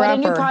nice But a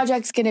new rapper.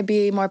 project's going to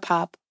be more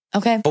pop.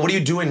 Okay. But what are you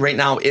doing right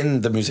now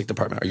in the music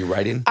department? Are you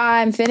writing?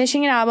 I'm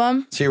finishing an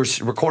album. So you're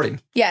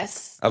recording?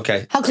 Yes.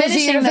 Okay. How close are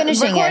you to the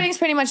finishing recording's it?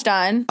 pretty much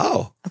done.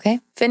 Oh. Okay.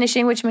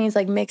 Finishing, which means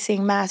like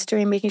mixing,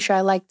 mastering, making sure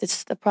I like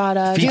the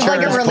product. Do you have like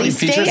a Features, putting release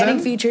date? features Getting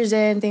in? features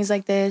in, things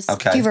like this.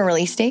 Okay. Do you have a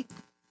release date?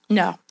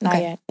 No, not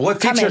Okay. yet.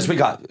 What features Coming. we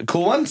got?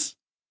 Cool ones?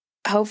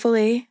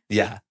 Hopefully.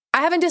 Yeah.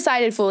 I haven't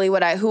decided fully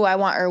who I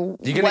want or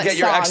You gonna what get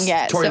your song ex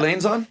yet. Tory so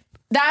Lanez on?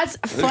 that's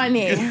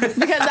funny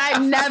because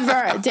I've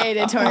never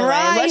dated Tory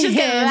Lanez. Let's just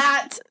get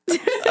that.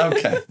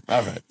 Okay.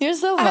 All right. You're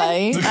so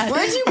funny.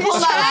 Where'd you pull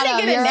Trying that to out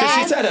of? get it Your down.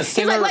 She ass? said a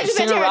He's like,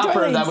 singer Tory rapper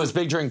Lanez. that was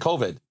big during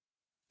COVID.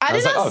 I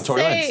was did like, not oh,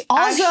 Tory say.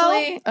 Also,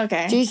 actually,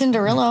 okay. Jason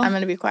Derulo. I'm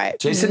going to be quiet.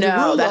 Jason no,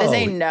 Derulo. that is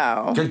a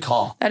no. Good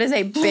call. That is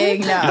a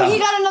big no. But he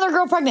got another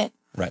girl pregnant.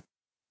 Right.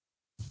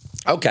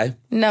 Okay.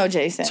 No,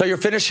 Jason. So you're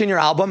finishing your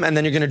album and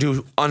then you're going to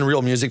do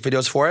Unreal music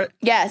videos for it?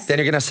 yes. Then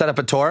you're going to set up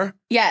a tour?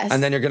 yes.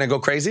 And then you're going to go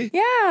crazy?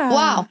 yeah.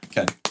 Wow.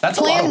 Okay. That's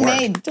a lot Plan of work.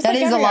 made. Just That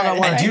like is a lot of every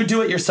work. And do you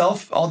do it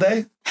yourself all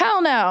day?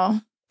 Hell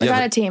no. We Yeah, got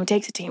but- a team.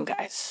 Takes a team,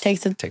 guys.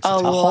 Takes a Takes a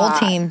whole lot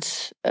team.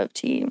 of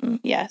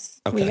team.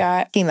 Yes. Okay. We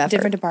got Team effort.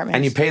 different departments.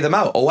 And you pay them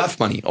out. OF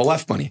money.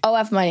 OF money.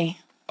 OF money.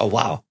 Oh,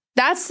 wow.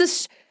 That's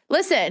the.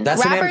 Listen,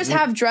 That's the name- rappers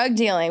have drug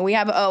dealing. We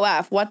have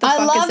OF. What the I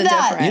fuck love is the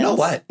that. difference? You know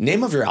what?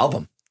 Name of your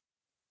album.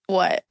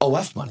 What?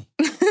 OF money.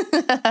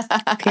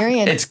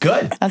 Period. It's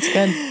good. That's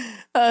good.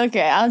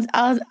 Okay,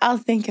 I'll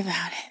think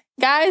about it.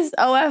 Guys,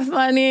 OF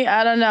money,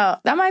 I don't know.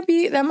 That might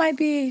be And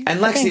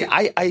Lexi,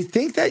 I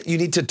think that you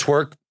need to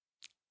twerk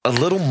a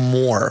little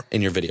more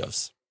in your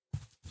videos.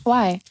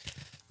 Why?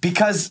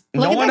 Because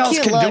Look no at one that else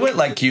cute can look. do it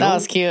like you. That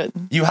was cute.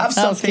 You have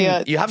That was something.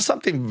 cute. You have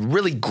something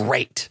really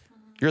great.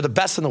 You're the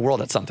best in the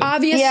world at something.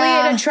 Obviously,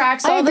 Yeah, it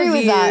attracts I all the agree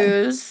with that.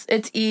 views.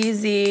 It's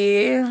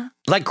easy.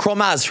 Like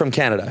Chromaz from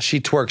Canada. She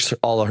twerks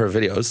all of her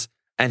videos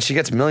and she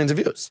gets millions of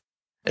views.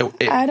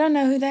 I don't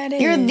know who that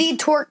is. You're the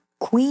twerk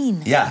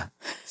queen. Yeah.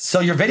 So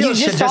your videos You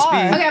should just just be.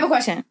 are. Okay, I have a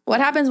question. What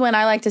happens when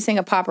I like to sing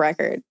a pop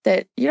record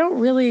that you don't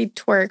really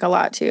twerk a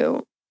lot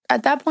to?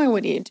 At that point,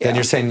 what do you do? Then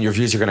you're saying your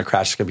views are going to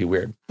crash. It's going to be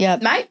weird.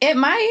 Yep. It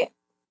might.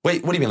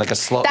 Wait, what do you mean? Like a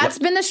slow. That's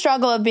been the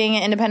struggle of being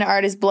an independent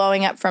artist,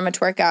 blowing up from a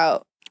twerk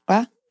out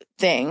What?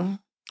 thing.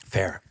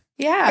 Fair.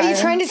 Yeah. Are you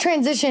trying to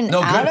transition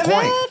No, out good of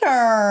point. it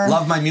or?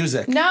 Love my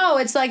music. No,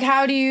 it's like,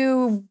 how do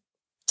you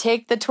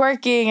take the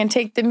twerking and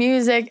take the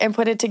music and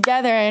put it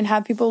together and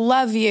have people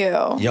love you?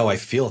 Yo, I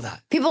feel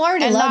that. People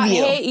already And love not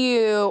you. hate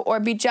you or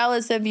be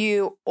jealous of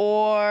you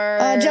or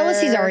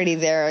Jealousy's already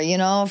there, you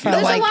know, from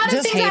There's like a lot of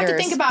just things I have to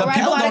haters. think about, But right? A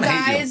people lot of don't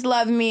hate you. guys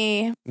love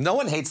me. No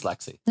one hates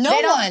Lexi. No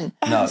They don't- one.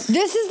 No.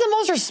 This is the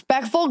most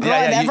respectful girl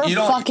Yeah, yeah, I've you- ever you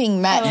don't-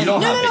 fucking met. you don't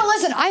no, have no, no. it.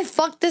 Listen, I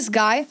fucked this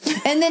guy,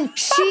 and then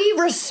she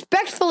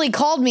respectfully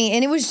called me,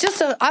 and it was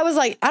just I was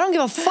like, I don't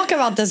give a fuck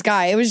about this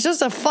guy. It was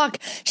just a fuck.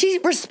 She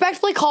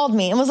respectfully called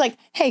me and was like,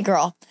 "Hey,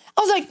 girl."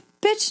 I was like,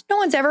 "Bitch, no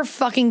one's ever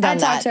fucking I done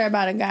talked that." to her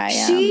about a guy.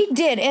 Yeah. She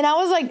did, and I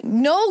was like,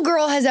 "No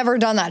girl has ever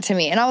done that to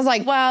me." And I was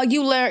like, well,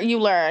 you learn. You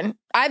learn.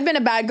 I've been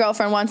a bad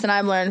girlfriend once, and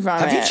I've learned from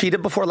Have it. you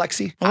cheated before,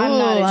 Lexi? I'm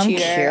not a Ooh, I'm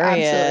cheater.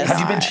 curious. Absolutely Have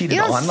you been not. cheated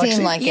 "You don't on, seem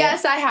Lexi? like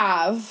Yes, I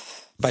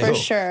have. By for who?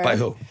 sure. By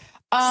who?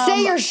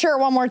 Say your shirt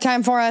one more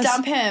time for us.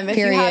 Dump him. If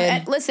Period. you have,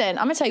 and listen,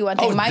 I'm gonna tell you one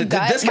thing. Oh, my did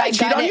gut. this guy my cheat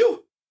gut on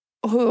you?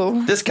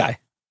 Who? This guy.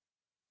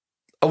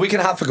 A week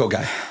and a half ago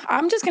guy.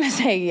 I'm just gonna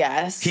say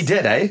yes. He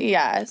did, eh?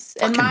 Yes.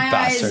 In Fucking my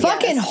bastard. eyes,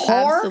 Fucking yes,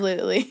 whore.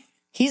 Absolutely.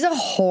 He's a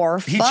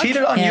whore. He Fuck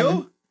cheated on him.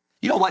 you?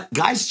 You know what?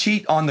 Guys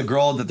cheat on the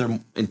girl that they're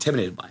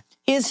intimidated by.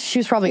 She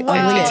was probably Well,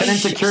 ugly. it's as an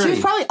shit. insecurity. She was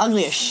probably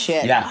ugly as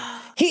shit. Yeah.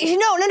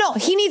 No.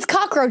 He needs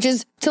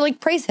cockroaches to like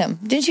praise him.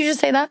 Didn't you just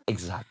say that?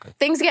 Exactly.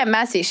 Things get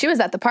messy. She was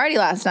at the party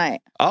last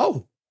night.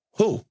 Oh,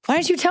 who? Why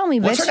didn't you tell me,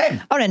 bitch? What's her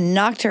name? I would have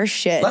knocked her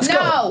shit. Let's No,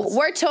 go.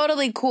 we're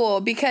totally cool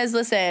because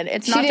listen,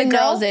 it's She not the didn't know?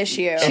 girl's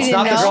issue. It's It's didn't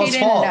not the know? girl's She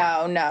didn't fault.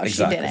 know. No,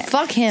 Exactly. she didn't.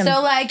 Fuck him.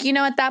 So, like, you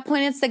know, at that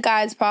point, it's the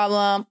guy's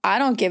problem. I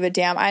don't give a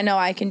damn. I know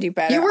I can do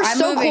better. you were I'm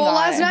so moving cool on.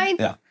 last night.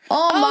 Yeah.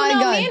 Oh, Oh my no,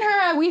 god. me and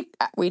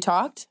her, we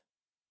talked.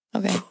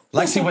 Okay.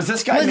 Lexi, was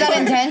this guy Was that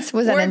intense?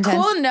 Was that We're intense?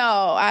 cool.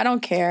 No, I don't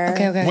care.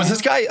 Okay. Was this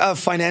guy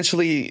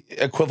financially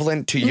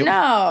equivalent to you?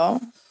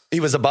 No, He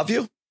was above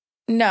you?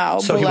 no.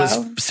 So below. he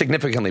was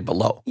significantly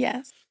below.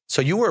 Yes.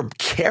 So you were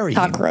carrying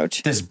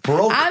Cockroach. this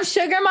broke. I'm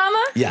sugar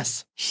mama.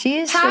 Yes. She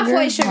is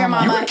Halfway sugar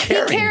mama. You were He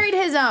carrying. carried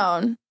his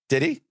own.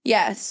 Did he?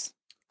 Yes.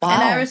 Wow.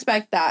 And I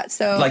respect that.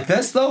 So Like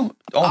this though?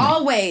 Only.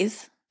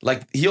 always.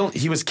 Like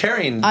he was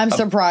carrying. I'm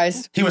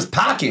surprised. He was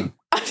packing,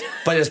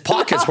 but his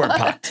pockets weren't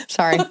packed.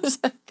 Sorry.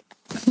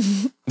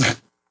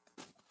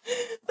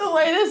 The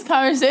way this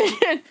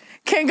conversation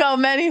can go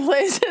many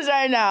places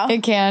right now.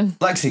 It can.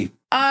 Lexi,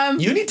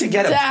 you need to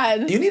get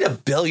Dad. You need a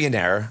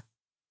billionaire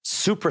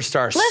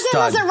superstar Listen,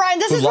 stud Ryan.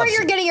 This who is where loves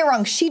you're you. getting it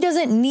wrong. She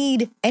doesn't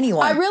need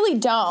anyone. I really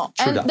don't.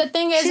 True and that. the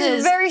thing is,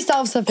 She's very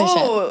self-sufficient.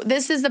 oh,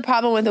 this is the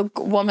problem with a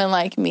woman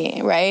like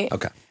me, right?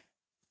 Okay.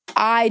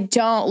 I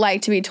don't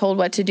like to be told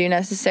what to do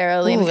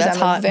necessarily Ooh, because that's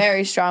I'm hot. a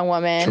very strong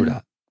woman. True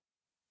that.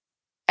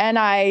 And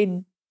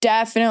I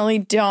definitely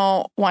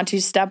don't want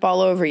to step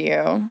all over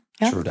you.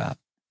 Yep. True that.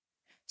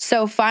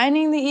 So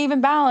finding the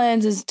even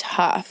balance is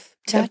tough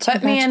to Gotcha,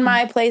 put me gotcha. in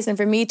my place and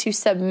for me to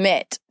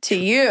submit to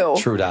you.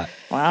 True that.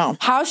 Wow.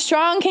 How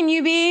strong can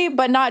you be,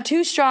 but not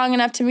too strong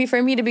enough to me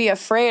for me to be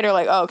afraid or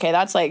like, oh, okay,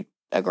 that's like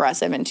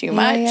aggressive and too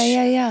much.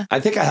 Yeah. I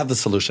think I have the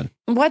solution.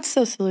 What's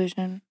the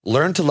solution?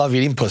 Learn to love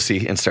eating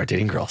pussy and start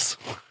dating girls.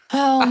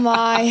 Oh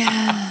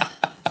my.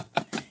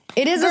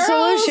 It is Girls a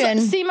solution.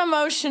 seem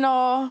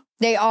emotional.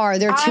 They are.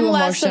 They're too I'm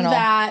less emotional. of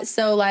that.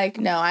 So like,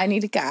 no, I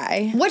need a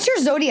guy. What's your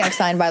zodiac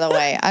sign, by the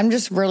way? I'm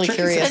just really Tricky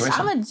curious. situation.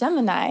 I'm a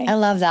Gemini. I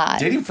love that.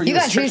 Dating for you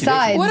got is two tricky,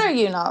 sides. What are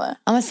you, Nala?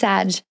 I'm a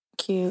Sag.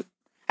 Cute.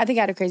 I think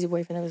I had a crazy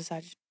boyfriend that was a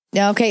Sag.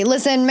 Yeah, okay,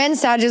 listen, men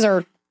Sages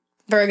are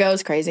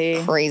Virgo's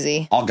crazy.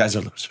 crazy. All guys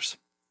are losers.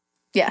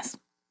 Yes.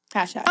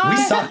 Hashtag. We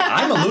suck.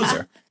 I'm a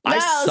loser. I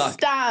No, suck.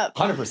 stop.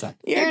 100%.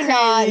 You're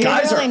not. You're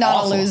Guys really are not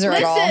awful. a loser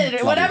at all.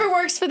 Listen, whatever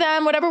works for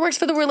them, whatever works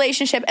for the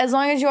relationship, as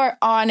long as you are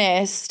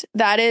honest,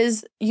 that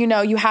is, you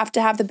know, you have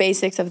to have the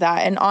basics of that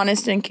and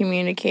honest and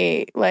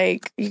communicate.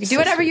 Like, you can do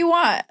whatever you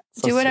want.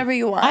 Do whatever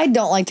you want. I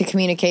don't like to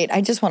communicate. I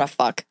just want to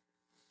fuck.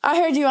 I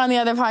heard you on the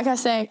other podcast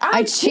saying,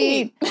 I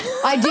cheat.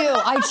 I do.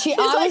 I cheat.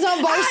 I was on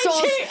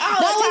Barstool.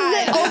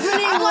 That was the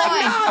opening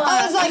line.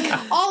 I was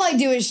like, all I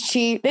do is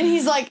cheat. Then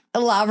he's like,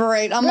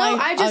 elaborate. I'm No,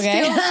 like, I just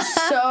okay.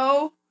 feel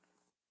so.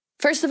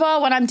 First of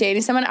all, when I'm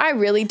dating someone, I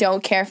really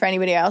don't care for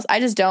anybody else. I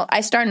just don't.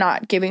 I start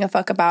not giving a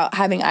fuck about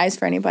having eyes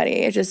for anybody.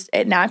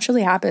 It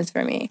naturally happens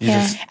for me.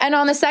 Yeah. And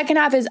on the second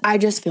half is I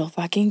just feel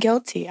fucking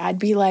guilty. I'd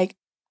be like,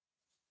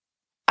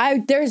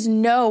 there's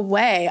no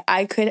way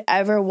I could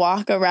ever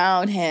walk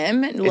around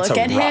him and look a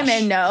at him rush.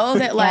 and know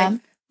that like, Yeah.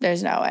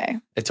 there's no way.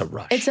 It's a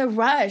rush. It's a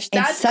rush. It's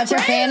That's such a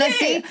crazy.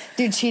 fantasy.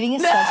 Dude, cheating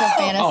is such a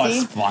fantasy. Oh,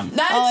 it's fun.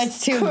 That's Oh,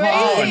 it's too crazy. fun.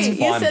 Oh, it's You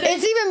fun. said it.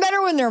 It's even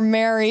better when they're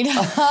married.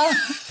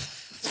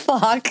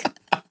 Fuck.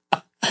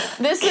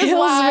 This is Kills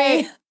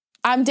why me.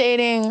 I'm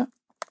dating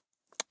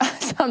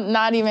some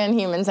not even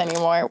humans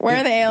anymore. Where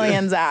are the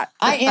aliens at?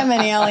 I am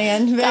an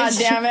alien, bitch. God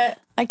damn it.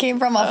 I came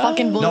from a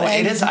fucking blue No,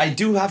 egg. it is. I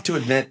do have to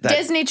admit that.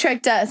 Disney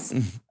tricked us.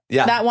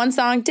 Yeah. That one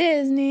song,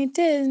 Disney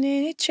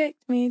tricked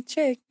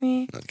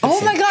me.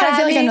 Oh my God, I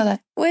feel like I know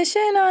that.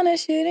 Wishing on a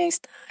shooting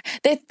star.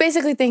 They're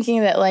basically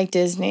thinking that like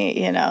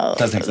Disney, you know.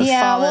 Doesn't exist.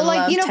 Yeah, fall well, in like,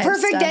 love you know, type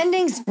perfect stuff.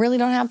 endings really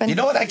don't happen. You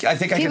know what I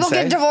think I People can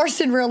say? get divorced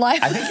in real life.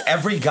 I think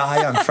every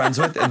guy I'm friends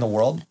with in the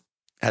world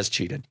has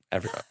cheated.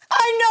 Every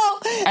I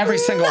know.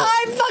 single-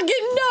 I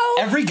fucking know.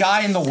 every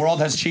guy in the world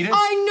has cheated.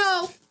 I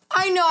know.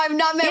 I've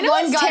not met You know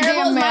one what's terrible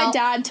goddamn is my male.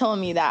 dad told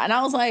me that. And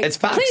I was like, It's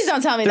facts. please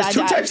don't tell me There's that, two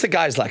Dad. types of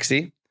guys,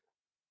 Lexi.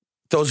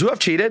 Those who have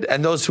cheated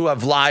and those who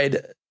have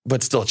lied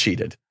but still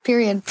cheated.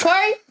 Period.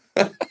 Corey?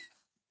 Can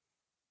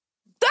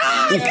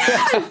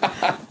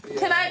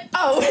I?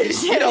 Oh,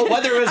 shit. You know,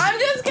 whether it was I'm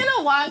just going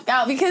to walk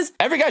out because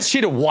every guy's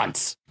cheated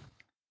once.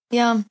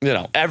 Yeah. You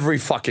know, every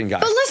fucking guy.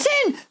 But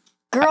listen,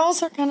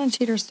 girls are kind of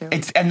cheaters too.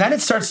 And then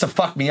it starts to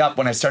fuck me up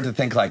when I start to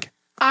think like,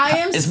 I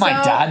am is my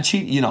dad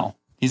cheat? You know,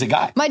 he's a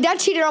guy. My dad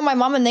cheated on my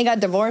mom and they got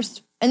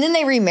divorced. And then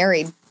they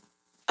remarried.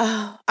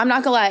 I'm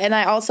not gonna lie, and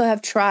I also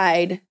have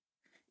tried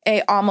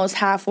a almost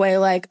halfway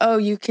like, oh,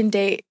 you can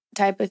date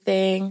type of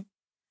thing.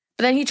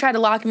 But then he tried to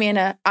lock me in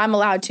a I'm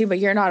allowed to, but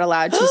you're not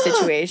allowed to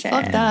situation.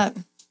 Fuck that.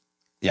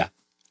 Yeah,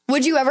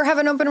 Would you ever have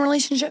an open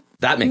relationship?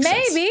 that makes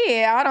sense.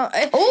 Maybe. I don't.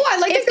 Oh, I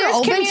like if that you're there's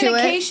open to it.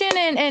 communication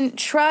and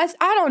trust.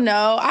 I don't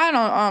know. I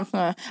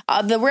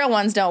don't. The real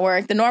ones don't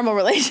work. The normal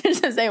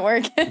relationships ain't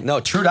working. No,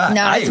 true that.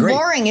 No, I it's agree.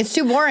 boring. It's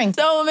too boring.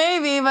 So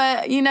maybe,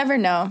 but you never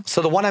know.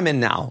 So the one I'm in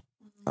now,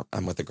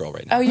 I'm with a girl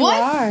right now. Oh, you What?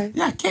 are.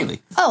 Yeah, Kaylee.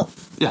 Oh,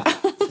 Yeah.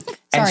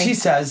 And Sorry. she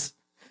says,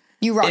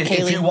 you rock, if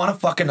Kaylee. you want to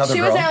fuck another She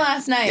girl. was there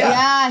last night.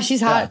 Yeah,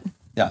 she's hot.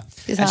 Yeah.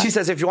 She's And hot. she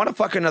says, if you want to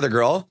fuck another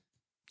girl,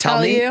 tell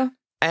Tell me. you.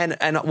 And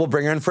we'll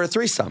bring her in for a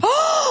threesome.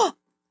 What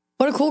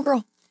a cool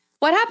girl.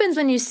 What happens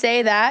when you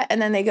say that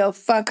and then they go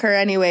fuck her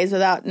anyways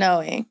without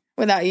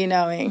you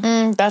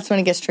knowing? That's when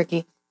it gets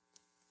tricky.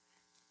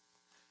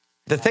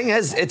 The thing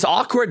is, it's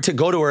awkward to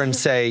go to her and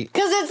say,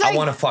 Because it's like, I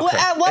want to fuck her.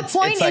 at what It's-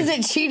 point it's like- is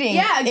it cheating?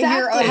 Yeah, If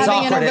you're exactly. It's having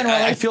an awkward. open I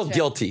relationship. feel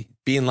guilty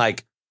being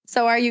like,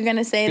 So are you going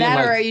to say Being that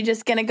like- or are you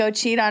just going to go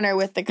cheat on her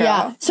with the girl?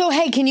 Yeah. So,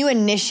 hey, can you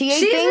initiate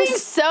She's things? being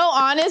so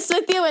honest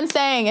with you and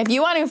saying, if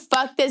you want to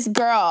fuck this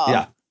girl,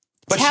 yeah.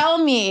 But tell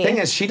me. Thing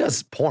is, she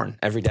does porn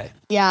every day.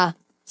 Yeah.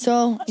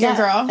 So, Your yeah,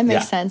 girl? It makes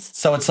Yeah. sense.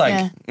 So it's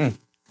like, Yeah. you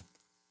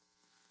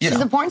She's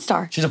know, a porn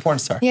star. she's a porn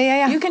star.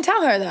 Yeah. You can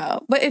tell her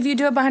though. But if you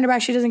do it behind her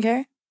back, she doesn't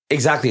care.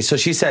 Exactly. So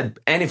she said,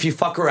 and if you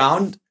fuck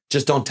around,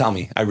 just don't tell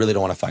me. I really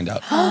don't want to find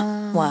out.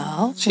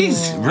 Wow.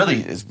 She's really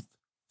is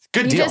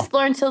good You deal. just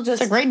learn till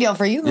just It's a great deal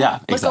for you. Yeah,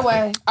 look exactly.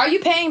 away. Are you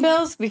paying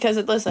bills? Because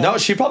listen. No,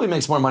 she probably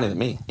makes more money than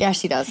me. Yeah,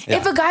 she does. Yeah.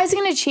 If a guy's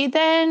going to cheat,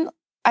 then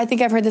I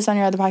think I've heard this on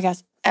your other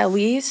podcast. At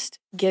least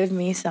give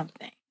me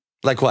something.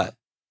 Like what?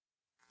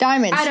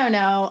 Diamonds. I don't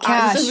know.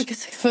 Cash. This is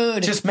because-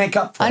 Food. Just make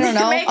up for I it. don't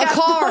know. Make A up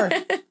car. for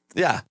it.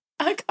 Yeah.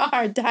 A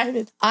car,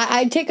 diamond.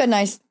 I'd take a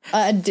nice,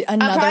 another A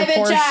private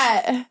Porsche.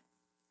 jet.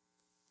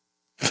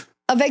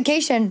 A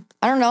vacation.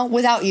 I don't know.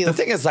 Without you. The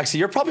thing is, Lexi,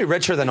 you're probably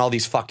richer than all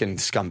these fucking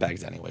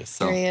scumbags anyway.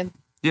 So, Period.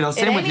 you know, It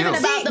same ain't with you. even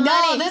about the No,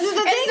 money. this is the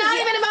It's thing. not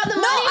even about the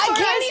No, money. I for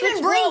can't us. even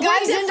It's bring real. We're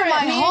guys into different.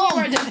 my Me and you home.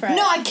 are different.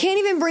 No, I can't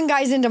even bring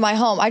guys into my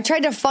home. I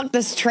tried to fuck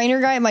this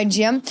trainer guy at my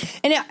gym,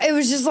 and it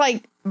was just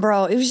like,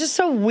 bro, it was just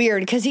so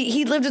weird because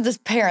he lived with his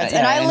parents,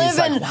 and Yeah, I and he's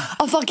live like, in wow.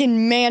 a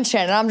fucking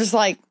mansion, and I'm just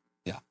like,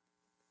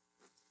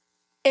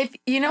 If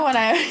you know what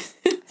I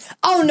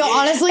oh no,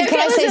 honestly, can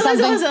I say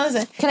something?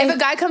 Listen. Can If I- a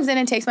guy comes in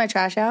and takes my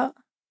trash out,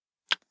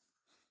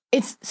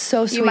 It's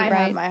so sweet, You might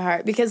right? have my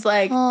heart because,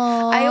 like,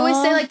 I always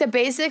say, like, the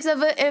basics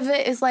of it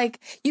is like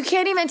you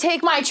can't even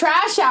take my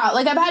trash out.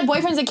 Like, I've had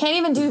boyfriends that can't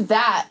even do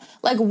that.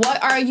 Like,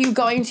 what are you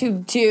going to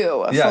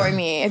do for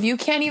me if you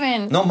can't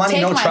even No money,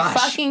 take no my trash.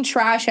 fucking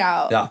trash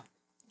out? Yeah.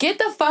 Get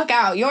the fuck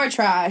out. You're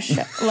trash.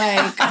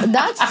 Like,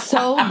 That's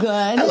so good.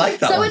 I like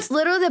that so one. it's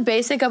literally the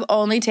basic of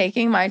only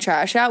taking my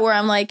trash out where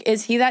I'm like,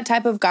 is he that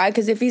type of guy?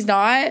 Because if he's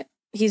not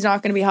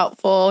going to be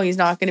helpful. He's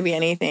not going to be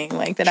anything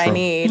like that I True.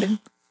 need.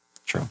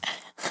 True.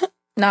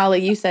 Nala,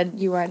 you said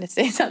you wanted to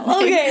say something.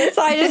 Okay,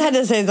 so I just had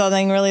to say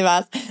something really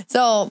fast.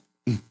 So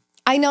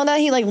I know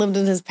that he like lived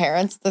with his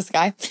parents, this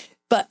guy,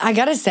 but I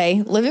gotta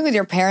say, living with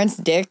your parents'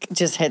 dick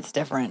just hits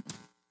different.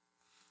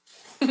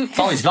 That's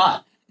all he's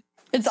got.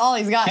 It's all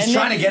he's got. He's and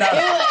trying to get out.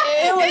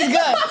 It was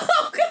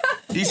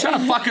good. He's trying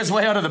to fuck his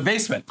way out of the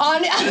basement.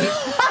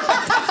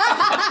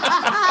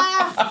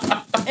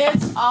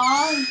 It's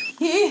on.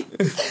 It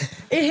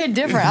hit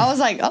different. I was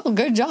like, oh,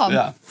 good job.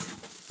 Yeah.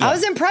 I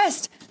was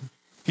impressed.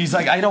 He's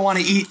like, I don't want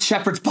to eat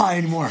shepherd's pie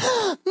anymore.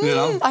 You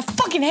know? I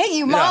fucking hate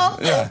you, Yeah. Mom.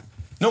 Yeah.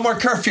 No more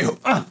curfew.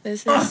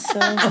 This is so.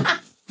 I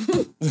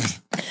He's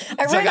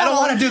like, I don't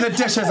want to do the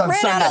dishes on ran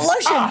Sunday. out of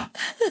lotion.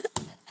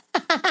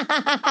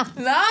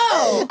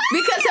 No,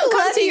 because he'll come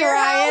Love to you, your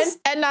Ryan. house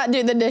and not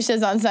do the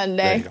dishes on There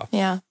Sunday, you go.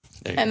 Yeah.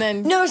 There you go. and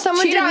then No,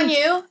 someone cheat on didn't-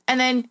 you, and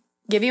then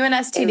give you an It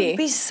would STD.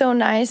 be so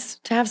nice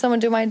to have someone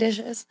do my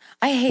dishes.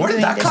 I hate Where did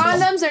doing that dishes. come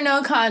from? Condoms or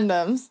no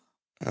condoms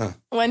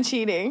when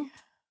cheating?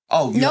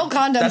 Oh, No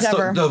condoms that's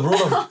ever. The rule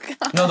of,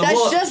 no, the That's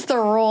rule, just the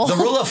rule. the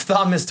rule of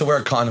thumb is to wear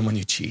a condom when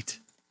you cheat.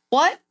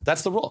 What?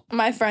 That's the rule.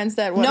 My friend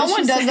said, No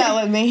one does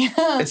that with me.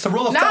 It's the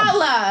rule of thumb.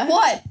 Nala,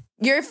 What?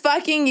 you're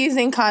fucking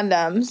using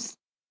condoms.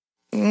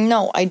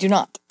 No, I do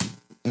not.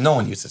 No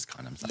one uses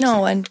condoms.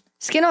 No, and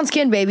skin on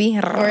skin, baby.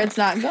 Or it's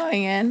not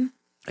going in.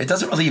 It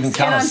doesn't really even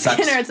Skin count on as sex.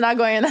 skin or it's not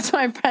going in. That's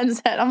what my friend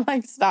said. I'm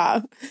like,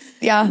 stop.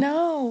 Yeah.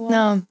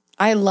 No.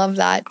 I love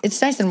that. It's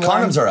nice and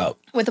warm. Condoms are out.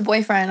 With a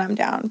boyfriend, I'm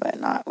down, but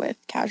not with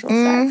casual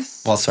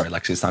sex. Well, sorry,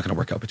 Lexi, it's not going to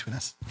work out between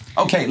us.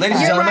 Okay, ladies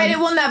and You're gentlemen. right, it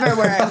will never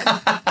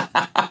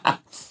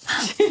work.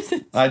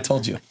 I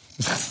told you.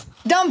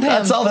 Dump him.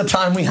 That's all the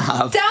time we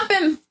have. Dump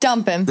him.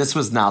 Dump him. This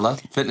was Nala,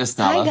 Fitness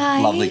Nala,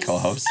 guys. lovely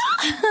co-host.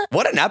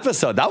 What an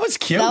episode. That was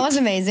cute. That was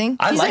amazing.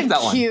 I He's like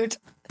that one. Cute.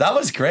 That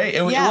was great.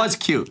 It Yeah. was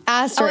cute.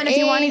 Asked her and if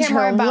you want to age, hear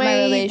more her about my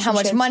weight, how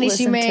much relationships, money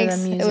she listen to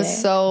the makes. It was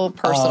music. so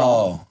personal.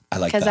 Oh, I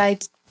like Because that. I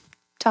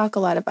talk a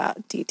lot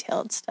about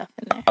detailed stuff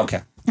in there.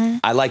 Okay.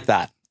 I like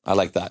that. I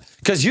like that.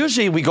 Because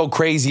usually we go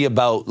crazy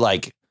about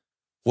like,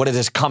 what does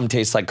this cum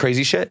taste like?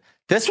 Crazy shit.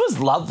 This was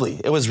lovely.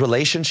 It was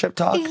relationship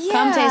talk.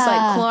 Cum tastes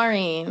like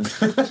chlorine.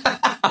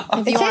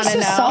 If It you want tastes to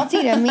know. just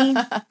salty to me.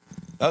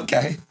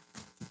 Okay.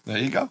 There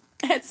you go.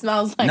 It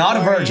smells like Not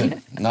a chlorine.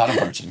 virgin. Not a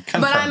virgin.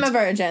 But I'm Confirmed. a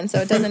virgin, so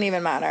it doesn't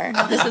even matter.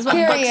 This is what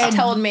Period. books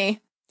told me.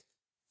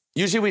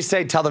 Usually we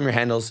say, tell them your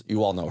handles.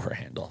 You all know her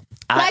handle.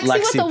 At Lexi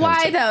with the Y,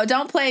 Pinto. though.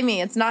 Don't play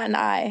me. It's not an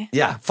I.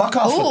 Yeah, fuck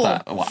off Ooh, with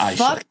that. Well, I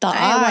Fuck should. the I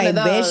ain't eye, one of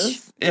those.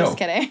 bitch. Just Ew.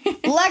 kidding.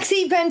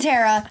 Lexi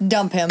Pantera,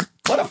 dump him.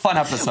 What a fun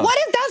episode. What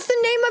if that's the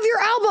name of your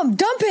album?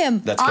 Dump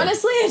him. That's good.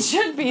 Honestly, it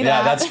should be that.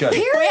 Yeah, that's good. We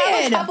have a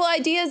Period. couple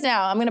ideas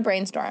now. I'm going to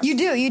brainstorm. You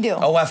do.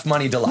 OF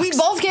Money Deluxe. We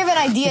both gave an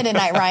idea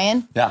tonight,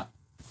 Ryan. Yeah.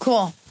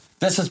 Cool.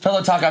 This is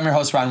Pillow Talk. I'm your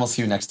host, Ryan. We'll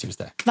see you next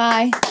Tuesday.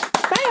 Bye.